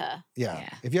 really loves her. Yeah. Yeah.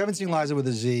 If you haven't seen Liza with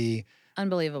a Z,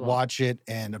 Unbelievable. watch it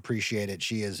and appreciate it.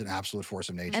 She is an absolute force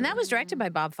of nature. And that was directed by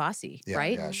Bob Fosse, Yeah,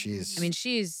 right? Yeah, she's. I mean,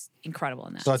 she's incredible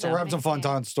in that. So we're having some fun amazing.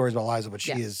 telling stories about Liza, but she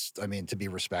Yeah. is, to be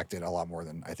respected a lot more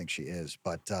than I think she is.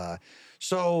 But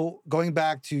so going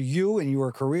back to you and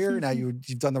your career, now you've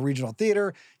done the regional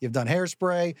theater, you've done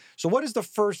Hairspray. So what is the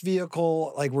first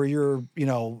vehicle like where you're,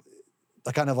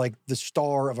 kind of like the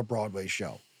star of a Broadway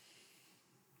show?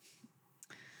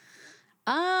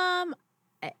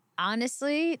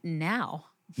 Honestly, now.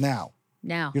 Now,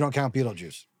 you don't count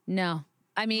Beetlejuice. No.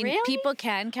 I mean, Really? people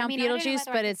can count mean, I don't know Beetlejuice,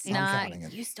 whether I but can it's see I'm not. counting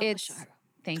it. You stole the It's show.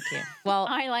 thank you. Well,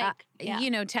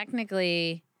 Yeah.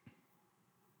 technically,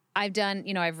 I've done,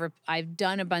 I've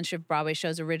done a bunch of Broadway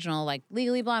shows original, like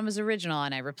Legally Blonde was original,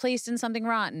 and I replaced in Something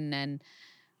Rotten, and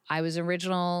I was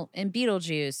original in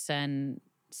Beetlejuice, and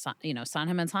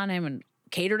Sondheim and Sondheim, and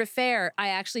Catered Affair. I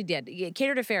actually did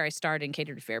Catered Affair. I starred in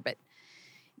Catered Affair, but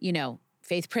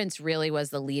Faith Prince really was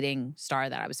the leading star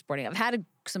that I was supporting. I've had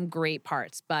some great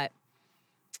parts, but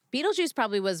Beetlejuice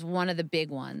probably was one of the big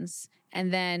ones.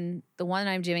 And then the one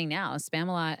I'm doing now,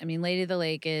 Spamalot. I mean, Lady of the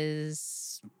Lake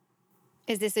is.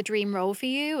 Is this a dream role for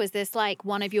you? Is this like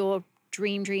one of your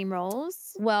dream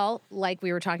roles? Well, like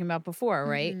we were talking about before,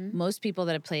 right? Mhm. Most people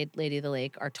that have played Lady of the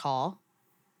Lake are tall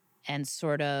and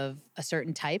sort of a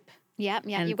certain type. Yep.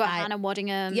 And You've got Hannah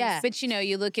Waddingham. Yeah, but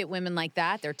you look at women like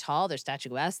that. They're tall. They're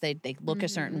statuesque. They look a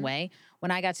certain Mhm. way.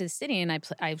 When I got to the city and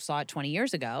I saw it 20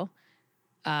 years ago,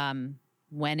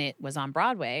 when it was on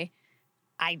Broadway,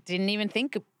 I didn't even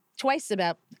think twice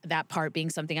about that part being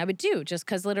something I would do. Just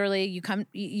because literally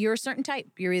you're a certain type.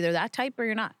 You're either that type or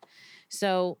you're not.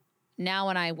 So now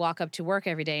when I walk up to work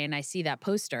every day and I see that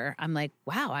poster, I'm like,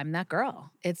 wow, I'm that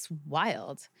girl. It's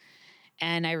wild,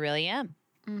 and I really am.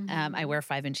 Mhm. I wear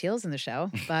 5-inch heels in the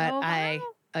show, but Oh, wow.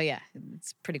 oh yeah,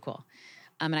 it's pretty cool.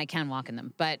 And I can walk in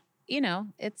them, but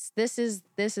this is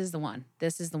the one.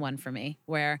 This is the one for me.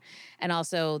 And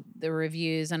also the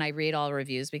reviews, and I read all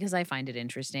reviews because I find it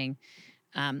interesting.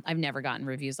 I've never gotten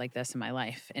reviews like this in my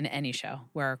life in any show,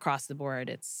 where across the board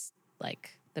it's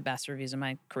like the best reviews of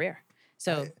my career.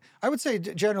 So I would say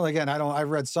generally, again, I've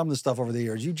read some of the stuff over the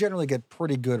years. You generally get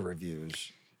pretty good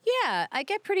reviews. yeah, I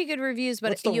get pretty good reviews, but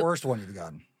What's the worst one you've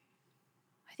gotten?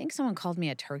 I think someone called me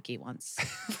a turkey once.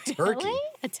 Turkey. Really?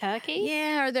 A turkey?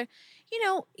 Yeah, or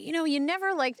you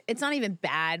never liked. It's not even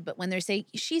bad, but when they say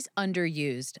she's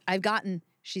underused, I've gotten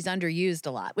she's underused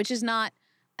a lot, which is not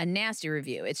a nasty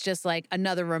review. It's just like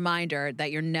another reminder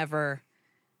that you're never,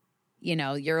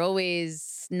 you're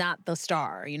always not the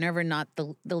star. You're never not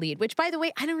the lead. Which, by the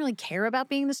way, I don't really care about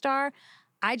being the star.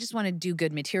 I just want to do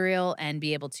good material and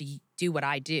be able to do what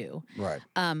I do. Right.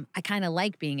 I kind of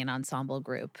like being an ensemble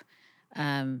group. It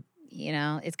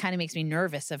kind of makes me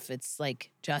nervous if it's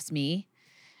like just me.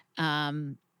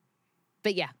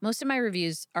 But yeah, most of my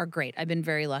reviews are great. I've been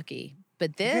very lucky.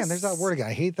 But this, Again, there's that word again.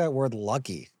 I hate that word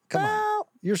lucky. Come on.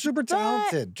 You're super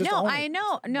talented. Just no, own I it.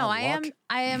 know. No, Not I am. luck.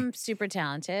 I am super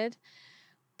talented.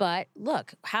 But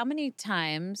look, how many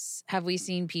times have we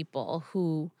seen people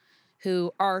who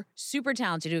are super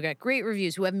talented, who got great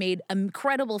reviews, who have made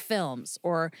incredible films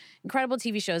or incredible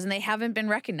TV shows, and they haven't been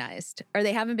recognized or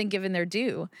they haven't been given their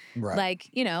due? Right.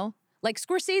 Like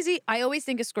Scorsese, I always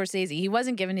think of Scorsese. He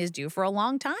wasn't given his due for a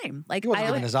long time. Like He wasn't I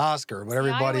given his Oscar, but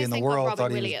everybody in the world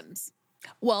thought he was. Williams.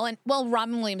 well,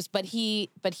 Robin Williams, but he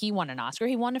won an Oscar.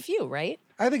 He won a few, right?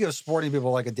 I think it was sporting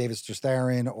people like a David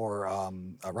Strathairn or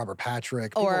Robert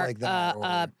Patrick, people Or like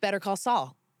that. Better Call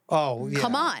Saul. Oh, yeah.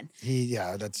 Come on.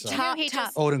 That's Do you know he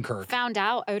just Odenkirk.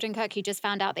 Odenkirk, he just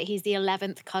found out that he's the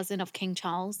 11th cousin of King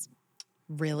Charles.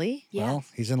 Really? Yeah. Well,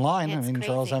 he's in line. It's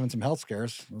Charles crazy. having some health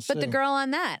scares. But the girl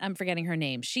on that, I'm forgetting her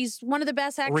name. She's one of the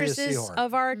best actresses Seahorn.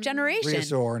 of our generation. Rhea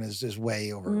Seehorn is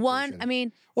way over. Well,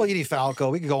 Edie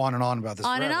Falco. We could go on and on about this.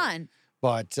 On forever. and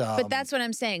on. But that's what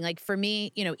I'm saying. Like for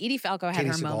me, Edie Falco had Katie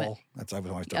her Sagal. moment. That's I was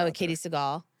always Katie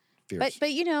Sagal. Fierce.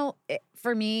 But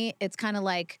for me, it's kind of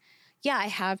like, yeah, I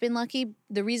have been lucky.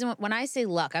 The reason when I say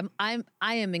luck, I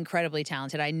am incredibly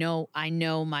talented. I know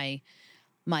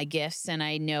my gifts, and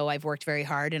I know I've worked very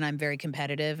hard, and I'm very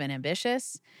competitive and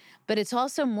ambitious. But it's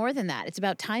also more than that. It's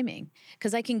about timing,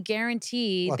 because I can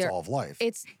guarantee that's all of life.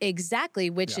 It's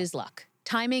exactly which is luck.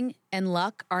 Timing and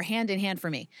luck are hand in hand for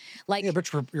me. Like, yeah,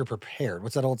 but you're prepared.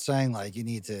 What's that old saying? Like you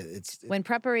need to. When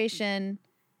preparation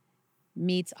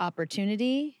meets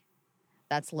opportunity,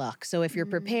 that's luck. So if you're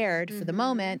prepared for the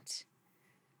moment,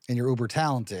 and you're uber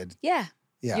talented, yeah,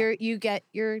 yeah, you get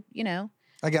your.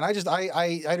 Again,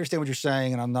 I understand what you're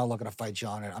saying, and I'm not looking to fight you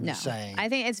on it. I'm just saying. I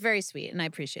think it's very sweet, and I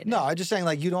appreciate it. No, I'm just saying,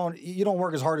 like you don't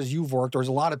work as hard as you've worked, or as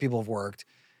a lot of people have worked,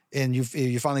 and you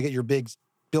finally get your big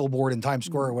billboard in Times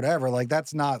Square or whatever. Like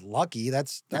that's not lucky.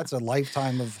 That's a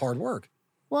lifetime of hard work.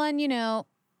 Well, and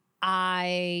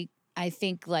I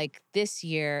think like this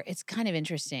year it's kind of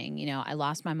interesting. I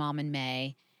lost my mom in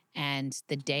May. And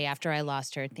the day after I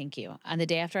lost her, thank you. And the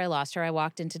day after I lost her, I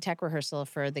walked into tech rehearsal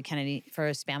for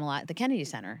Spamalot at the Kennedy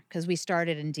Center, because we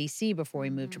started in DC before we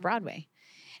moved to Broadway.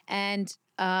 And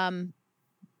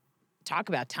talk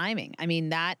about timing. I mean,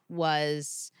 that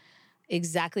was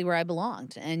exactly where I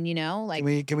belonged. And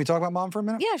like, can we talk about Mom for a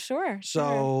minute? Yeah, sure.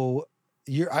 So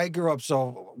we grew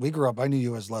up. I knew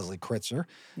you as Leslie Kritzer.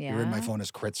 Yeah. You're in my phone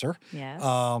as Kritzer. Yes.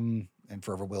 And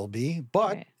forever will be.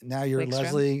 But now you're Wickstrom.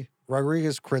 Leslie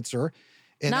Rodriguez Kritzer.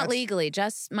 And not legally,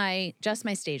 just my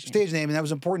stage name. Stage name, and that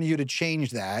was important to you to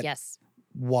change that. Yes.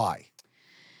 Why?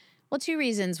 Well, two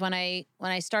reasons. When I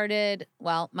started,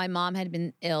 my mom had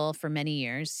been ill for many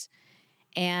years,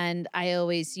 and I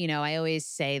always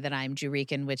say that I'm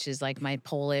Jurican, which is like my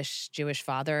Polish Jewish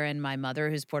father, and my mother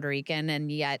who's Puerto Rican,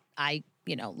 and yet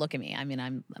look at me. I mean,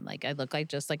 I'm like, I look like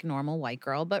just like a normal white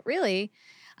girl, but really,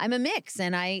 I'm a mix,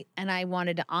 and I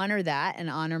wanted to honor that and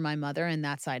honor my mother and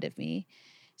that side of me.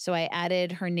 So I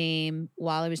added her name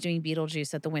while I was doing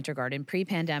Beetlejuice at the Winter Garden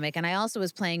pre-pandemic, and I also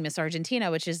was playing Miss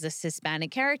Argentina, which is this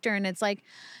Hispanic character, and it's like,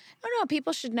 I don't know,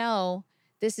 people should know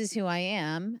this is who I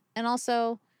am, and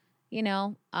also,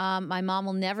 my mom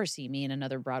will never see me in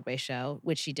another Broadway show,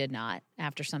 which she did not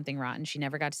after Something Rotten. She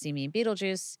never got to see me in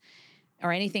Beetlejuice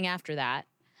or anything after that.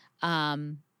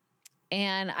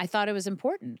 And I thought it was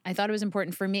important. I thought it was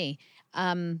important for me.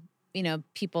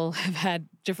 People have had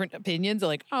different opinions. They're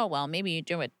like, oh, well, maybe you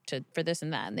do it for this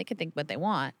and that. And they can think what they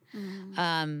want.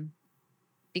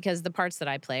 Because the parts that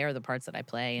I play are the parts that I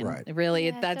play. And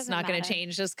really, that's not going to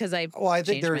change just because I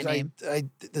think there's my name.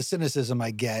 The cynicism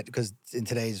I get, because in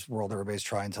today's world, everybody's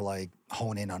trying to like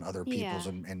hone in on other people's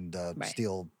and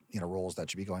steal roles that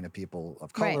should be going to people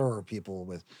of color or people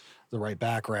with the right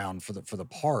background for the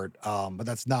part. But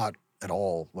that's not at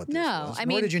all what this was. I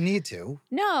mean, nor did you need to.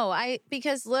 No,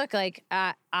 because look, like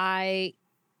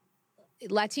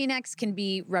Latinx can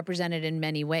be represented in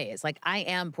many ways. Like I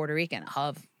am Puerto Rican,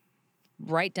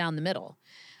 right down the middle.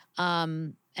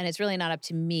 And it's really not up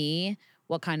to me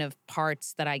what kind of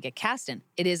parts that I get cast in.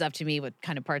 It is up to me what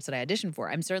kind of parts that I audition for.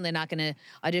 I'm certainly not going to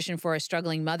audition for a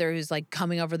struggling mother who's like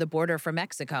coming over the border from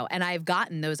Mexico. And I've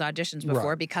gotten those auditions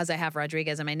before because I have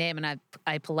Rodriguez in my name, and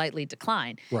I politely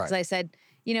declined. Because I said,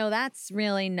 that's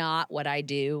really not what I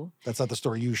do. That's not the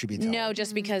story you should be telling. No,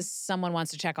 just because someone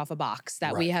wants to check off a box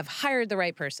that we have hired the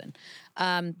right person.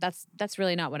 That's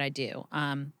really not what I do.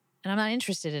 And I'm not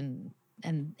interested in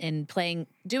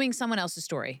doing someone else's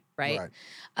story, right?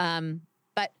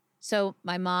 But so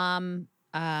my mom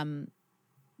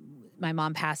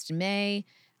passed in May.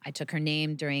 I took her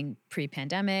name during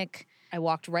pre-pandemic. I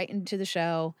walked right into the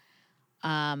show,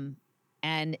 and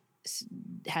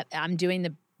I'm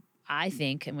doing I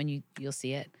think, and when you'll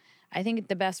see it, I think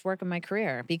the best work of my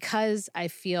career, because I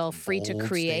feel free to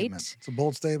create. Statement. It's a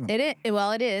bold statement. It is.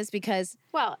 Well, it is because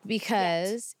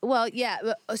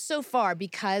so far,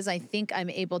 because I think I'm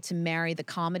able to marry the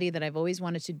comedy that I've always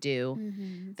wanted to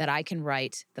do, that I can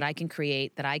write, that I can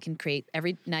create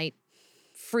every night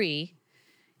free.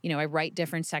 I write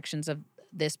different sections of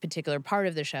this particular part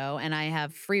of the show, and I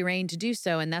have free reign to do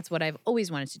so, and that's what I've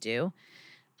always wanted to do.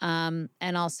 And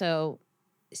also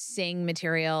sing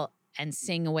material and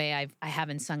sing a way I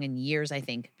haven't sung in years, I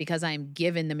think, because I'm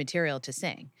given the material to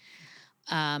sing.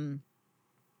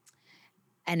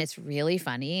 And it's really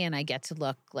funny, and I get to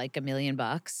look like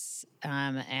 $1,000,000,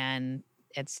 and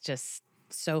it's just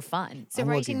so fun. So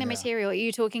writing the material, are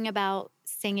you talking about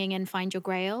singing and Find Your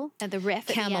Grail at the riff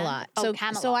at Camelot. the end?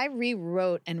 So, so I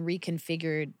rewrote and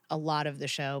reconfigured a lot of the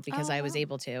show because I was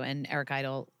able to, and Eric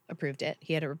Idle approved it.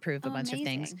 He had to approve a bunch of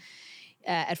things.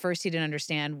 At first, he didn't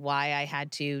understand why I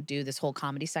had to do this whole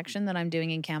comedy section that I'm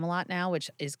doing in Camelot now, which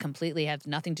is completely has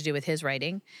nothing to do with his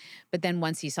writing. But then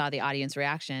once he saw the audience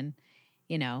reaction,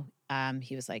 you know,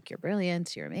 he was like, "You're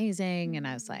brilliant. You're amazing." And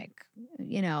I was like,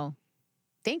 you know,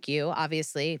 thank you,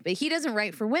 obviously. But he doesn't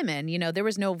write for women. You know, there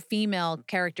was no female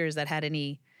characters that had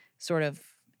any sort of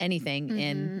anything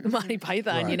in Monty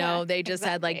Python. You know, they just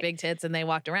had like big tits and they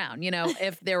walked around, you know,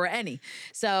 if there were any.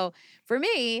 So for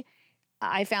me,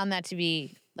 I found that to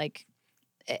be like,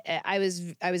 I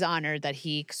was honored that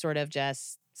he sort of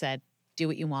just said, do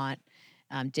what you want.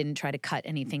 Didn't try to cut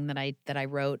anything that I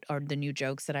wrote or the new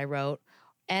jokes that I wrote.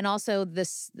 And also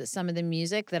some of the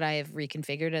music that I have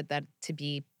reconfigured that to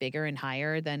be bigger and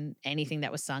higher than anything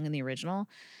that was sung in the original.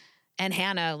 And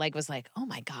Hannah was like, oh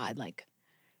my God, like,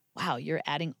 wow, you're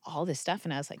adding all this stuff.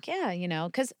 And I was like, yeah, you know,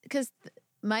 because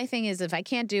my thing is if I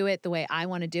can't do it the way I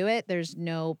want to do it, there's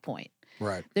no point.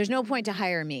 Right. There's no point to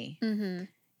hire me.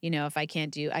 You know, if I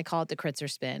can't I call it the Kritzer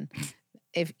spin.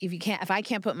 If I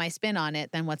can't put my spin on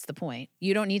it, then what's the point?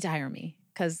 You don't need to hire me.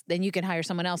 Because then you can hire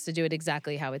someone else to do it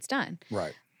exactly how it's done.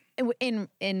 Right.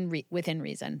 Within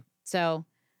reason. So,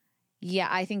 yeah,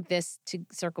 I think this, to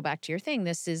circle back to your thing,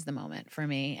 this is the moment for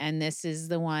me. And this is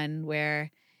the one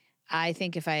where I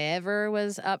think if I ever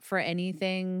was up for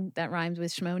anything that rhymes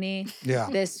with schmony,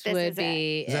 this would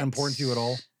be Is that important to you at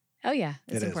all? Oh, yeah.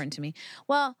 It's important to me.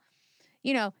 Well,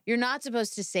 you know, you're not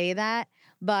supposed to say that,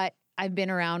 but I've been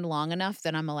around long enough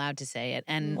that I'm allowed to say it.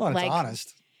 And well, it's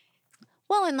honest.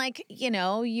 Well, and you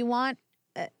know, you want,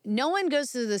 no one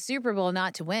goes to the Super Bowl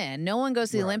not to win. No one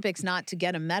goes to the Olympics not to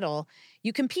get a medal.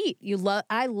 You compete.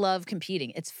 I love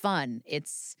competing. It's fun.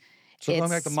 So going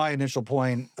back to my initial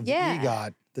point of the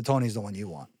EGOT, the Tony's the one you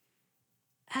want.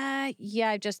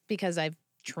 Yeah, just because I've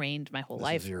trained my whole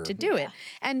life to do it.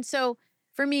 And so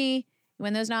for me,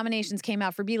 when those nominations came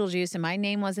out for Beetlejuice and my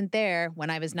name wasn't there when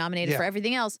I was nominated for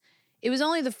everything else, it was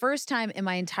only the first time in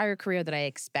my entire career that I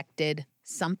expected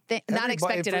something. Not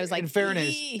expected. I was like, in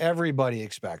fairness, everybody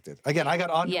expected. Again, I got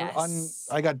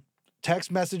I got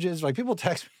text messages. Like people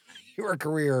text me your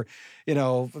career, you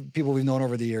know, people we've known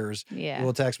over the years. Yeah.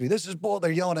 Will text me, this is bull.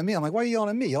 They're yelling at me. I'm like, why are you yelling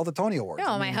at me? Yell the Tony Awards.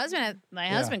 No, my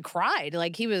husband cried.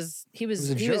 Like he was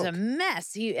a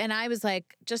mess. And I was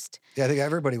like, I think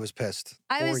everybody was pissed.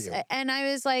 And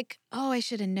I was like, oh, I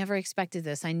should have never expected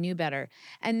this. I knew better.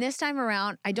 And this time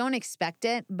around, I don't expect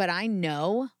it, but I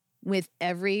know with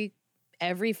every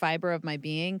fiber of my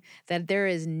being that there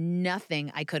is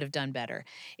nothing I could have done better.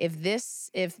 If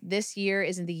this year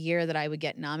isn't the year that I would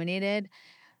get nominated,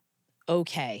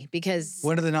 okay. Because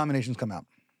when do the nominations come out?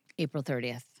 April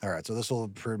 30th. All right, so this will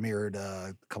have premiered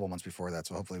a couple months before that.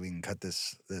 So hopefully we can cut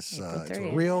this to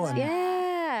a reel.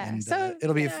 And so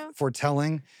it'll be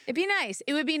foretelling. It'd be nice.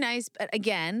 It would be nice, but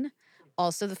again,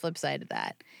 also the flip side of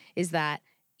that is that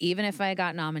even if I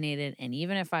got nominated and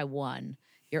even if I won,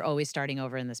 you're always starting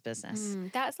over in this business.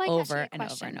 That's like over and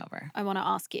over and over. I want to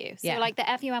ask you. So like the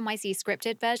FUNYC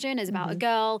scripted version is about a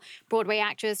girl, Broadway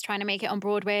actress trying to make it on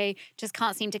Broadway, just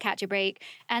can't seem to catch a break.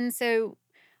 And so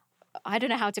I don't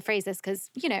know how to phrase this because,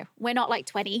 you know, we're not like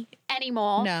 20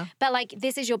 anymore. No. But like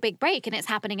this is your big break and it's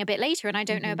happening a bit later. And I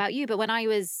don't know about you, but when I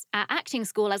was at acting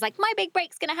school, I was like, my big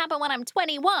break's going to happen when I'm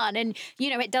 21. And, you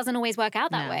know, it doesn't always work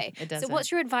out that way. It doesn't. So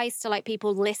what's your advice to like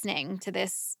people listening to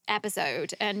this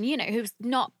episode and, you know, who've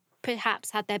not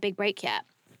perhaps had their big break yet?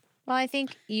 Well, I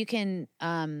think you can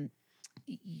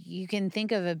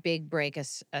think of a big break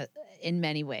as in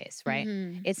many ways, right?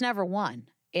 It's never one.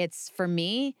 It's for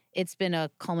me, it's been a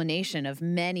culmination of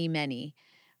many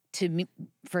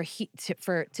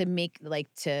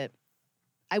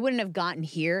I wouldn't have gotten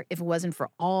here if it wasn't for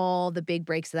all the big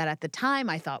breaks that at the time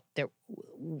I thought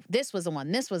this was the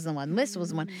one, this was the one, this was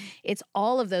the one. It's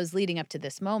all of those leading up to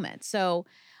this moment. So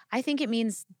I think it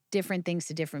means different things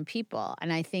to different people.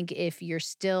 And I think if you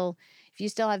still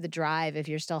have the drive, if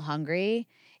you're still hungry,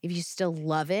 if you still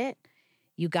love it,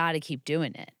 you got to keep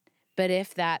doing it. But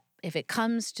if it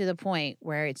comes to the point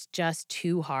where it's just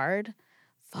too hard,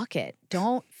 fuck it.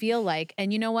 Don't feel like,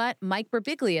 and you know what? Mike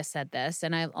Birbiglia said this,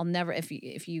 and I'll never, if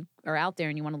you are out there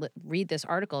and you want to read this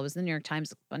article, it was in the New York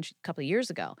Times a couple of years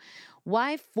ago.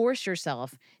 Why force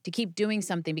yourself to keep doing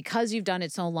something because you've done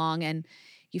it so long and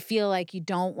you feel like you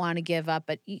don't want to give up,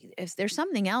 but if there's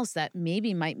something else that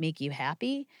maybe might make you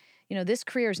happy, you know, this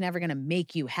career is never going to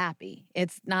make you happy.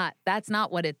 That's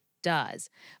not what does.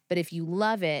 But if you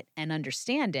love it and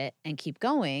understand it and keep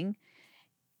going,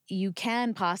 you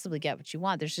can possibly get what you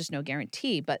want. There's just no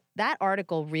guarantee. But that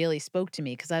article really spoke to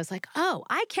me because I was like, oh,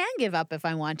 I can give up if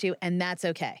I want to, and that's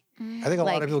okay. I think a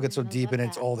lot of people get so I deep love and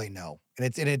it's that. all they know.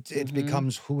 And it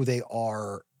becomes who they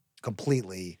are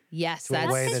completely. Yes, To a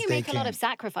that's way That's that when you they make a lot can. of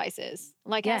sacrifices.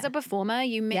 Like Yeah. as a performer,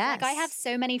 you make like I have Yes.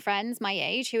 so many friends my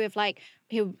age who have like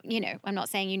who, I'm not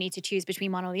saying you need to choose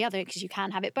between one or the other because you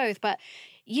can have it both, but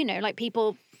like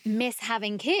people miss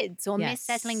having kids or miss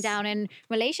settling Yes. down in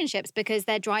relationships because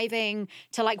they're driving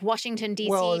to like Washington DC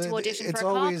to audition for a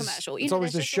car commercial. It's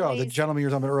always there's the just show. The always- gentleman you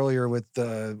were talking about earlier with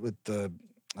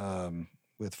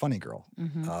Funny Girl.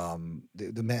 Mhm.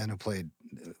 The man who played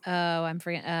Oh, I'm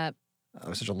forgetting.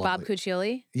 was such a Bob lovely,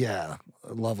 Cuccioli. yeah,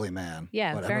 a lovely man.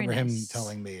 Yeah, but I very remember him nice.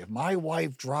 telling me, if my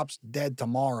wife drops dead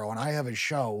tomorrow and I have a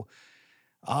show,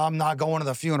 I'm not going to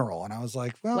the funeral. And I was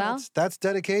like, well, that's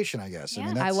dedication, I guess. I mean,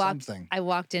 Yeah. that's I something.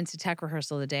 walked into tech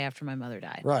rehearsal the day after my mother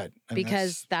died. Right. And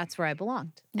Because that's where I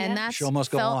belonged. Yeah. And that's show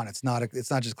must go felt- on. It's not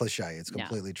just cliche. It's No.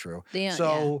 completely true. The-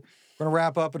 We're going to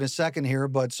wrap up in a second here,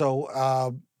 but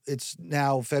it's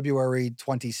now February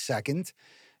 22nd.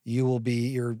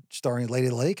 You're starring Lady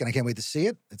Lake, and I can't wait to see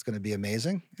it. It's going to be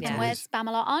amazing. It's Yeah. And always- where's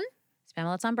Spamalot on?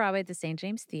 Spamalot's on Broadway at the St.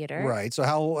 James Theater. Right. So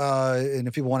how and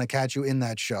if people want to catch you in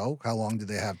that show, how long do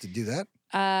they have to do that?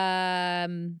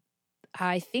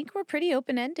 I think we're pretty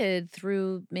open-ended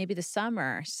through maybe the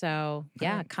summer. So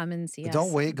yeah, come and see But us.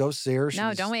 don't wait. Go see her.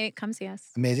 No, She's don't wait. Come see us.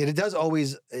 amazing. It does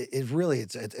always.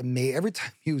 It's amazing. Every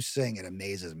time you sing, it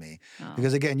amazes me Oh.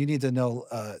 because again, you need to know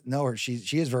her. She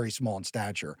is very small in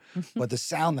stature, but the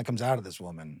sound that comes out of this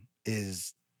woman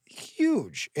is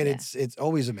huge, and Yeah. it's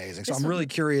always amazing. So This I'm one- really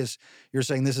curious. You're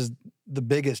saying this is the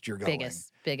biggest you're going. biggest.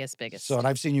 So and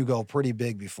I've seen you go pretty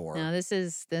big before. No, this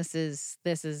is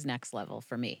next level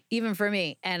for me, even for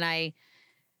me. And I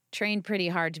trained pretty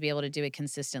hard to be able to do it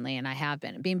consistently, and I have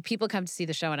been. I mean, people come to see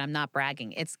the show, and I'm not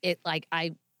bragging. Like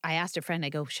I asked a friend, I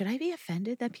go, should I be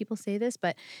offended that people say this?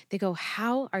 But they go,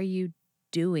 how are you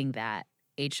doing that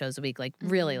 8 shows a week? Like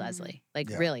really, Leslie? Like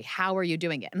Yeah. really? How are you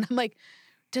doing it? And I'm like,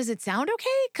 does it sound okay?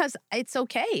 Because it's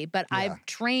okay, but Yeah. I've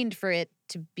trained for it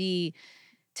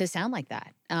to sound like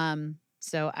that.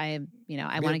 So I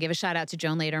want to give a shout out to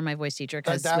Joan Lader, my voice teacher,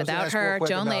 because That was- without ask real her, quick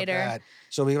Joan about Lader. that.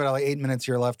 So we got like 8 minutes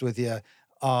here left with you.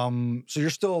 So you're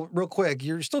still real quick.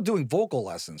 You're still doing vocal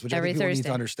lessons, which Every I think people need Thursday.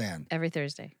 to understand. Every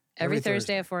Thursday. Every Every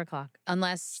Thursday Thursday. at 4:00.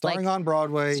 Unless Starring on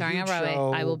Broadway. starring on huge Broadway.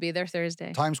 show, I will be there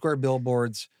Thursday. Times Square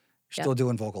billboards. You're Yep. still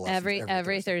doing vocal lessons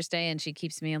Every Thursday, and she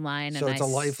keeps me in line. So and it's a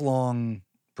lifelong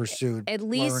pursuit. at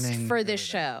least learning, for this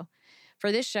everything. show.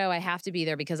 For this show, I have to be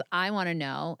there because I want to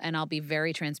know, and I'll be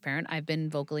very transparent. I've been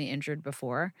vocally injured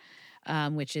before,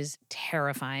 which is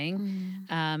terrifying.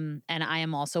 And I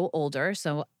am also older,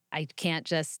 so I can't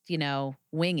just,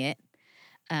 wing it.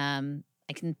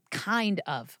 I can kind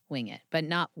of wing it, but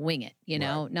not wing it,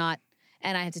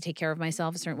 and I have to take care of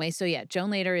myself a certain way. So yeah, Joan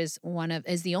Lader is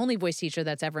the only voice teacher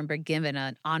that's ever been given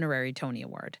an honorary Tony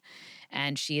Award.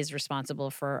 And she is responsible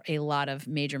for a lot of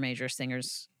major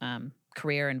singers'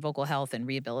 career and vocal health and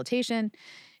rehabilitation.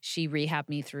 She rehabbed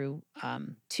me through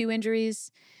 2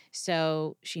 injuries.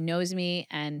 So she knows me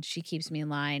and she keeps me in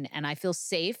line. And I feel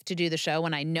safe to do the show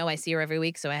when I know I see her every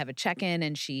week. So I have a check-in,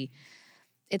 and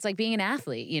it's like being an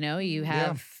athlete, you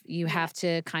have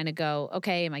to kind of go,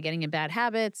 okay, am I getting in bad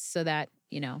habits so that,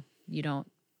 you don't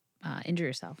injure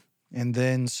yourself. And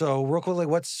then, so real quickly, I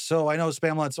know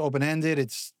Spamalot's open-ended.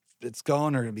 It's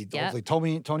going, or it'll be Yep.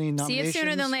 hopefully Tony nominations. See it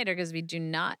sooner than later because we do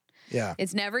not. Yeah.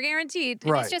 It's never guaranteed.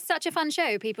 Right. It's just such a fun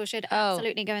show. People should Oh.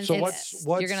 absolutely go and So see what's it.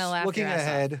 what's You're gonna laugh looking your ass off.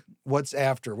 ahead? What's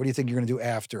after? What do you think you're going to do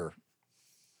after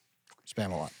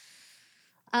Spamalot?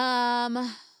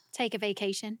 Take a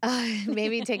vacation.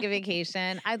 Maybe take a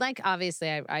vacation. Obviously,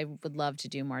 I would love to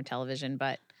do more television,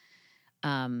 but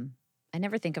I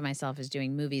never think of myself as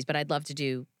doing movies, but I'd love to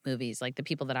do movies. Like the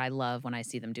people that I love, when I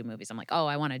see them do movies, I'm like, oh,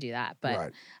 I want to do that. But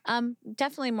Right.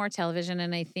 definitely more television.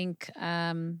 And I think,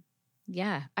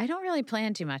 I don't really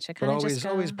plan too much. I But kind of just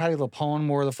always Patti LuPone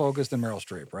more the focus than Meryl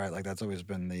Streep, right? Like that's always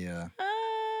been the.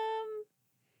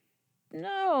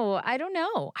 No, I don't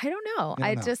know. You don't know. The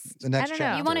next I don't chapter.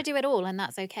 know. You want to do it all, and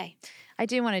that's okay. I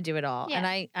do want to do it all. Yeah.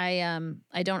 And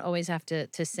I don't always have to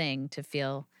sing to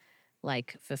feel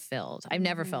like fulfilled. I've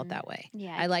never felt that way.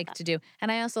 Yeah, I like to do,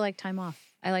 and I also like time off.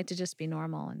 I like to just be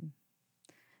normal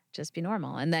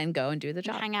and then go and do the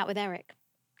job. Hang out with Eric.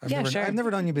 I've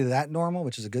never done you be that normal,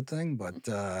 which is a good thing, but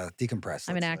decompress.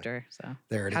 I'm let's an say. actor, so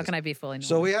There it is. how can I be fully normal?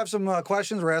 So we have some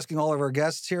questions we're asking all of our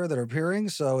guests here that are appearing.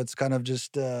 So it's kind of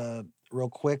just real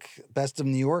quick, best of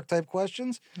New York type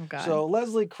questions. Oh, God. So,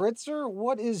 Leslie Kritzer,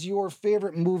 what is your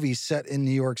favorite movie set in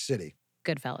New York City?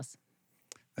 Goodfellas.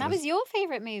 That was your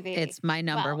favorite movie. It's my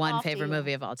number one after favorite you.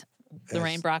 movie of all time.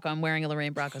 Lorraine Bracco. I'm wearing a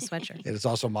Lorraine Bracco sweatshirt. It is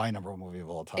also my number one movie of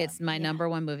all time. It's my number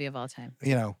one movie of all time.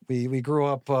 You know, we grew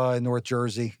up in North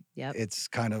Jersey. Yep. It's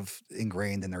kind of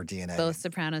ingrained in our DNA. Both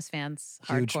Sopranos fans,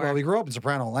 Huge. hardcore. Well, we grew up in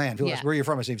Soprano land. People ask, where are you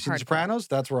from? I say, you've seen Hardcore. Sopranos?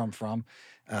 That's where I'm from.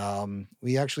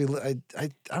 We actually, I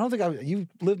don't think you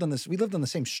lived on this. We lived on the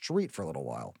same street for a little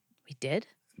while. We did?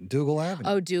 Dougal Avenue.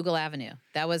 Oh, Dougal Avenue.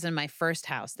 That wasn't my first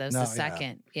house. That was the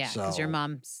second. Yeah, because your So-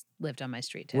 mom lived on my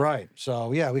street too. Right.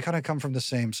 So yeah, we kind of come from the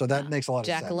same. So that makes a lot of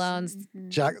Jack sense. Alone's.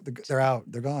 Jack, they're out.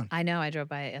 They're gone. I know. I drove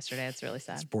by it yesterday. It's really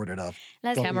sad. It's boarded up.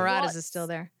 Leslie, Camaradas is still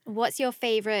there. What's your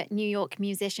favorite New York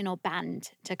musician or band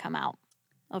to come out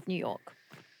of New York?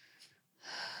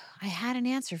 I had an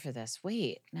answer for this.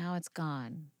 Wait, now it's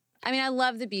gone. I mean, I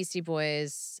love the Beastie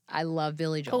Boys. I love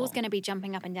Billy Joel. Paul's going to be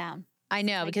jumping up and down. I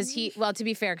know, like, because well, to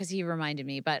be fair, because he reminded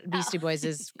me, but Beastie Boys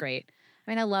is great.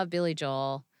 I mean, I love Billy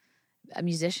Joel. A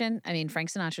musician, I mean,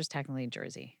 Frank Sinatra's technically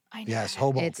Jersey. I know. Yes,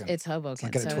 Hoboken. It's Hoboken.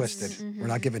 Not get it so twisted. We're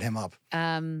not giving him up.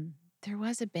 There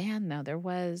was a band, though. There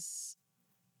was,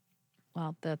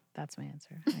 well, that's my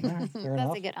answer. I All guess. right, fair That's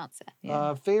enough. a good answer.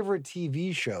 Yeah. Favorite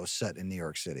TV show set in New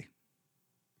York City?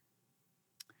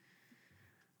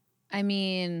 I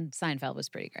mean, Seinfeld was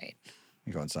pretty great.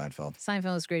 You're going Seinfeld.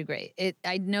 Seinfeld was great.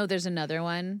 I know there's another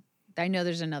one. There's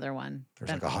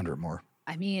like 100 more.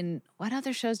 I mean, what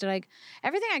other shows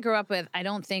everything I grew up with, I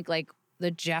don't think like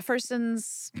the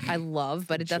Jeffersons I love,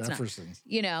 but that's not, Jeffersons.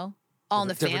 All in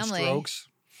the Different Family. Strokes.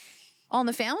 All in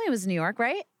the Family was New York,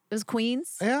 right? It was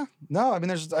Queens. Yeah. No, I mean,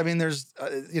 there's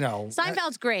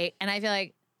Seinfeld's great. And I feel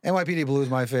like, NYPD Blue is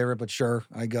my favorite, but sure,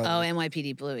 I go. oh,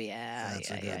 NYPD Blue. Yeah. That's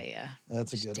Yeah.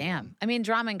 That's a good Damn. one. I mean,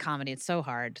 drama and comedy, it's so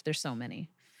hard. There's so many.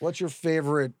 What's your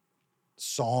favorite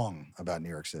song about New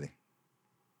York City?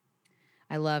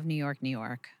 I love New York, New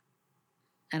York.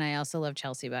 And I also love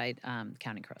Chelsea by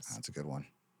Counting Crows. That's a good one.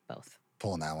 Both.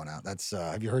 Pulling that one out. That's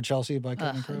have you heard Chelsea by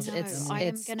Counting Crows? No, It's I am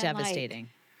it's gonna, devastating.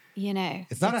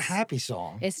 It's not a happy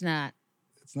song. It's not.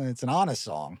 It's an honest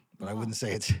song, but I wouldn't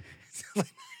say it's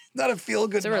not a feel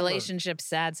good. It's a relationship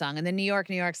sad song. And then New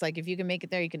York's like, if you can make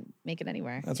it there, you can make it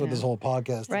anywhere. That's you what know? this whole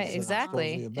podcast Right, is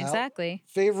exactly. about. Exactly.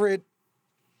 Favorite,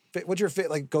 what's your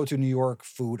go to New York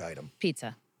food item?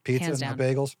 Pizza. Pizza, Hands not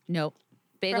down. bagels? Nope.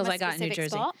 Bagels I got in New Jersey.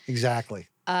 Spot? Exactly.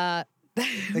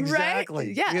 Exactly.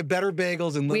 Right? Yeah. We have better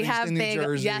bagels in We have New bagels.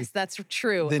 Jersey. Yes, that's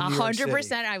true. than New York 100%.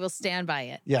 City. I will stand by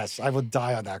it. Yes, I would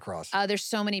die on that cross. There's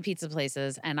so many pizza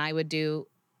places, and I would do.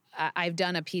 I've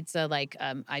done a pizza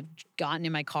I've gotten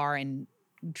in my car and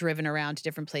driven around to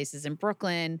different places in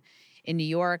Brooklyn, in New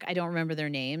York. I don't remember their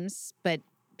names, but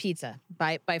pizza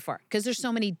by far because there's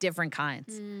so many different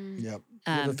kinds. Yep.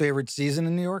 You have a favorite season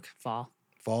in New York? Fall.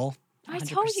 Fall? I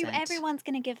told you 100%. everyone's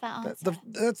going to give that answer.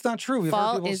 That's not true. We've heard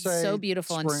Fall people is say so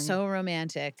beautiful and spring. so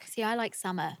romantic. See, I like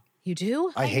summer. You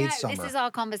do? I hate know, summer. This is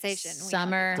our conversation.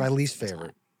 Summer. My least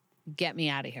favorite. Get me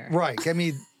out of here. Right. Get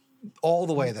me all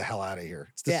the way the hell out of here.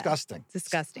 It's Yeah. disgusting. It's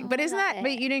disgusting. Oh, but I isn't love that?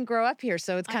 But it. you didn't grow up here,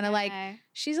 so it's I kind of like know.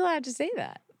 she's allowed to say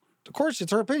that. Of course,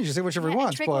 it's her opinion. She can say whatever she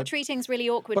wants. Trick or But, treating's really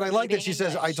awkward. but I with like you that she being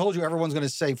says, I English. told you everyone's going to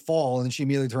say fall. And then she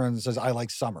immediately turns and says, I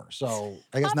like summer. So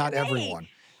I guess Oh, not for me. everyone.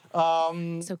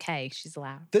 It's okay. She's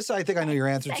allowed. This I think I know your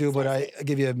answer to, but I Sexist.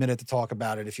 give you a minute to talk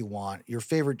about it if you want. Your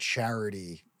favorite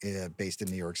charity based in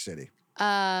New York City?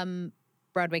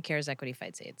 Broadway Cares Equity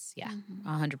Fights AIDS. Yeah,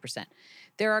 100%.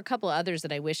 There are a couple others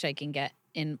that I wish I can get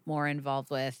more involved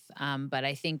with, but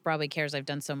I think Broadway Cares, I've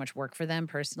done so much work for them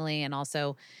personally, and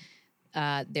also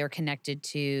they're connected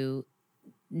to,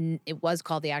 it was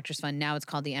called the Actors Fund, now it's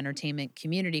called the Entertainment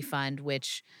Community Fund,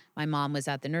 which my mom was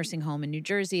at the nursing home in New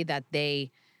Jersey that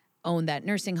they owned that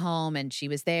nursing home, and she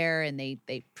was there, and they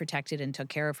protected and took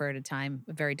care of her at a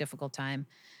very difficult time.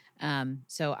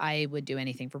 So I would do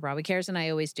anything for Broadway Cares, and I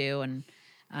always do. And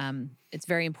it's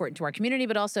very important to our community,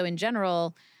 but also in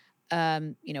general,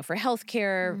 for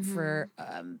healthcare, for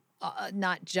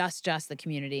not just the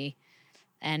community.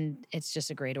 And it's just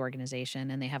a great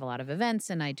organization, and they have a lot of events,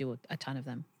 and I do a ton of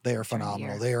them. They are during the phenomenal.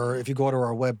 year. They are, if you go to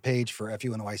our webpage for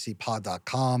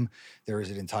funycpod.com, there is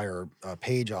an entire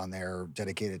page on there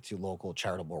dedicated to local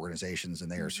charitable organizations,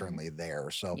 and they are certainly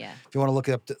there. So Yeah. if you want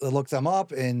to look them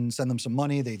up and send them some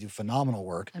money, they do phenomenal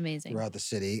work Amazing. throughout the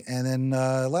city. And then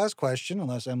last question,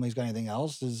 unless Emily's got anything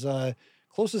else, is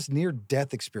closest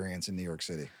near-death experience in New York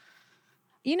City?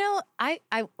 You know, I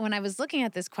when I was looking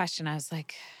at this question, I was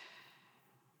like,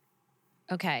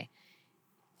 okay,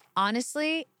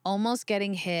 honestly, almost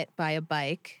getting hit by a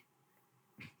bike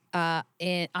on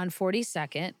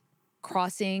 42nd,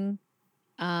 crossing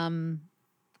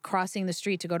crossing the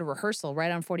street to go to rehearsal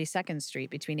right on 42nd Street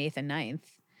between 8th and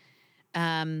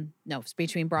 9th. No, it's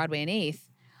between Broadway and 8th.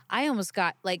 I almost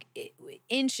got like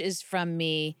inches from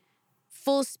me,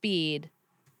 full speed.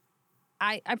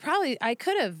 I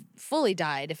could have fully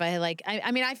died if I had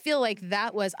I mean, I feel like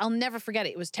that was, I'll never forget it.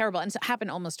 It was terrible. And it happened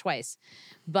almost twice.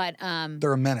 But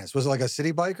they're a menace. Was it like a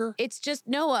city biker? it's just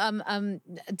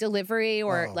delivery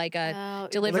or Oh. like a Oh,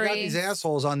 delivery. They got these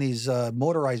assholes on these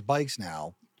motorized bikes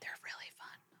now. They're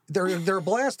really fun. They're a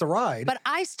blast to ride. But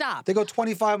I stop. They go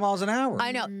 25 miles an hour.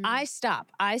 I know. I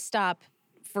stop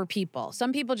for people.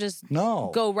 Some people just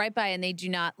No. go right by and they do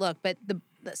not look. But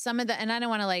some of the, and I don't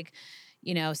want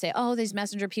to say, oh, these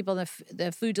messenger people,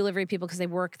 the food delivery people, because they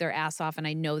work their ass off, and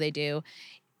I know they do.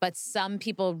 But some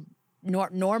people,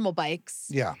 normal bikes,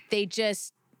 Yeah. they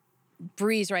just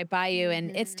breeze right by you,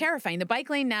 and it's terrifying. The bike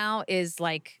lane now is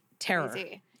like terror.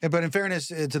 Crazy. But in fairness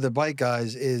to the bike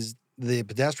guys, is the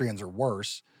pedestrians are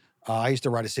worse. I used to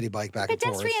ride a city bike back and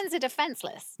forth. Pedestrians are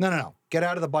defenseless. No. Get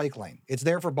out of the bike lane. It's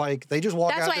there for bike. They just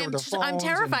walk That's out why there with their I'm phones.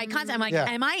 terrified. and- Constantly, I'm like,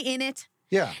 Yeah. am I in it?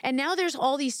 Yeah. And now there's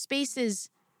all these spaces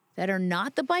that are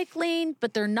not the bike lane,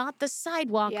 but they're not the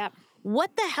sidewalk. Yep.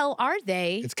 What the hell are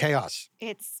they? It's chaos.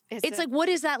 It's Like, what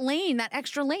is that lane, that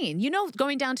extra lane? You know,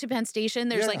 going down to Penn Station,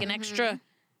 there's like Yeah. an extra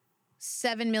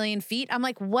 7 million feet. I'm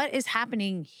like, what is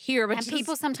happening here? But and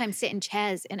people sometimes sit in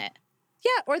chairs in it. yeah,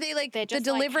 or they're They're the just,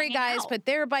 delivery hanging guys out. put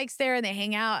their bikes there and they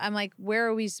hang out. I'm like, where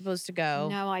are we supposed to go?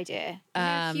 No idea.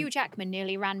 Hugh Jackman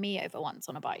nearly ran me over once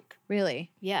on a bike.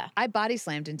 Really? Yeah. I body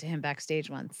slammed into him backstage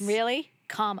once. Really?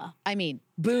 Karma. I mean,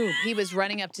 boom. He was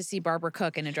running up to see Barbara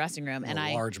Cook in a dressing room, and a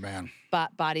I large man.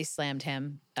 body slammed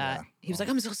him. Yeah. He was like,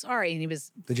 I'm so sorry. And he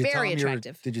was Did you tell very him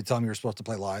attractive. did you tell him you were supposed to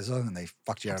play Liza and they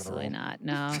fucked you out of the Absolutely room? not.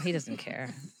 No, he doesn't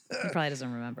care. He probably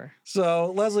doesn't remember.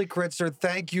 So, Leslie Kritzer,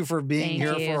 thank you for being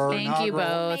Thank here you. for our Thank you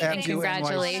inaugural both. Thank And you,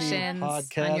 congratulations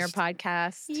on your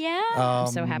podcast. Yeah. I'm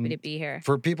so happy to be here.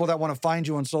 For people that want to find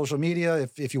you on social media,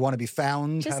 if you want to be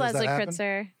found, Just how does Leslie that happen?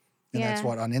 Kritzer. And that's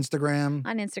what, on Instagram,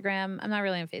 On Instagram. I'm not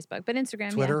really on Facebook, but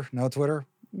Instagram. Twitter? No Twitter?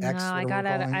 Yeah. X, No, I whatever got we're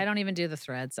out. calling it? I don't even do the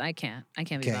threads. I can't be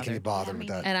Can't bothered. be bothered Yeah, with me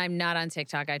that. And I'm not on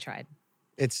TikTok. I tried.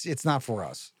 It's not for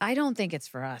us. I don't think it's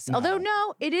for us. No. Although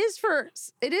no, it is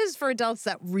for adults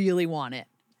that really want it.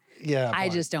 Yeah. I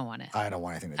but just don't want it. I don't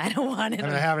want anything to do. I don't want it. I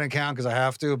mean, I have an account because I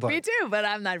have to, but Me too, but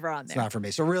I'm never on it's there. not for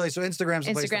me. So really, Instagram's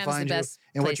the place to Instagram's find the you. best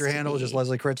And what's place your to handle? be. Just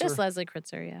Leslie Kritzer Just Leslie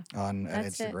Kritzer, yeah. on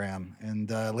That's it. Instagram.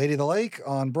 And Lady of the Lake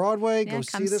on Broadway. Yeah, Go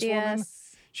come see this woman.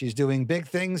 us. She's doing big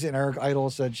things, and Eric Idle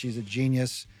said she's a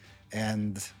genius.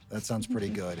 And that sounds pretty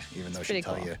good, even though she'd pretty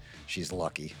tell cool. you she's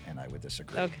lucky, and I would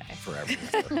disagree Okay. forever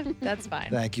with her. That's fine.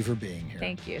 Thank you for being here.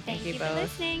 Thank you. Thank you for both.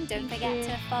 listening. Don't Thank forget you.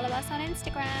 to follow us on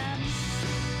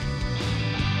Instagram.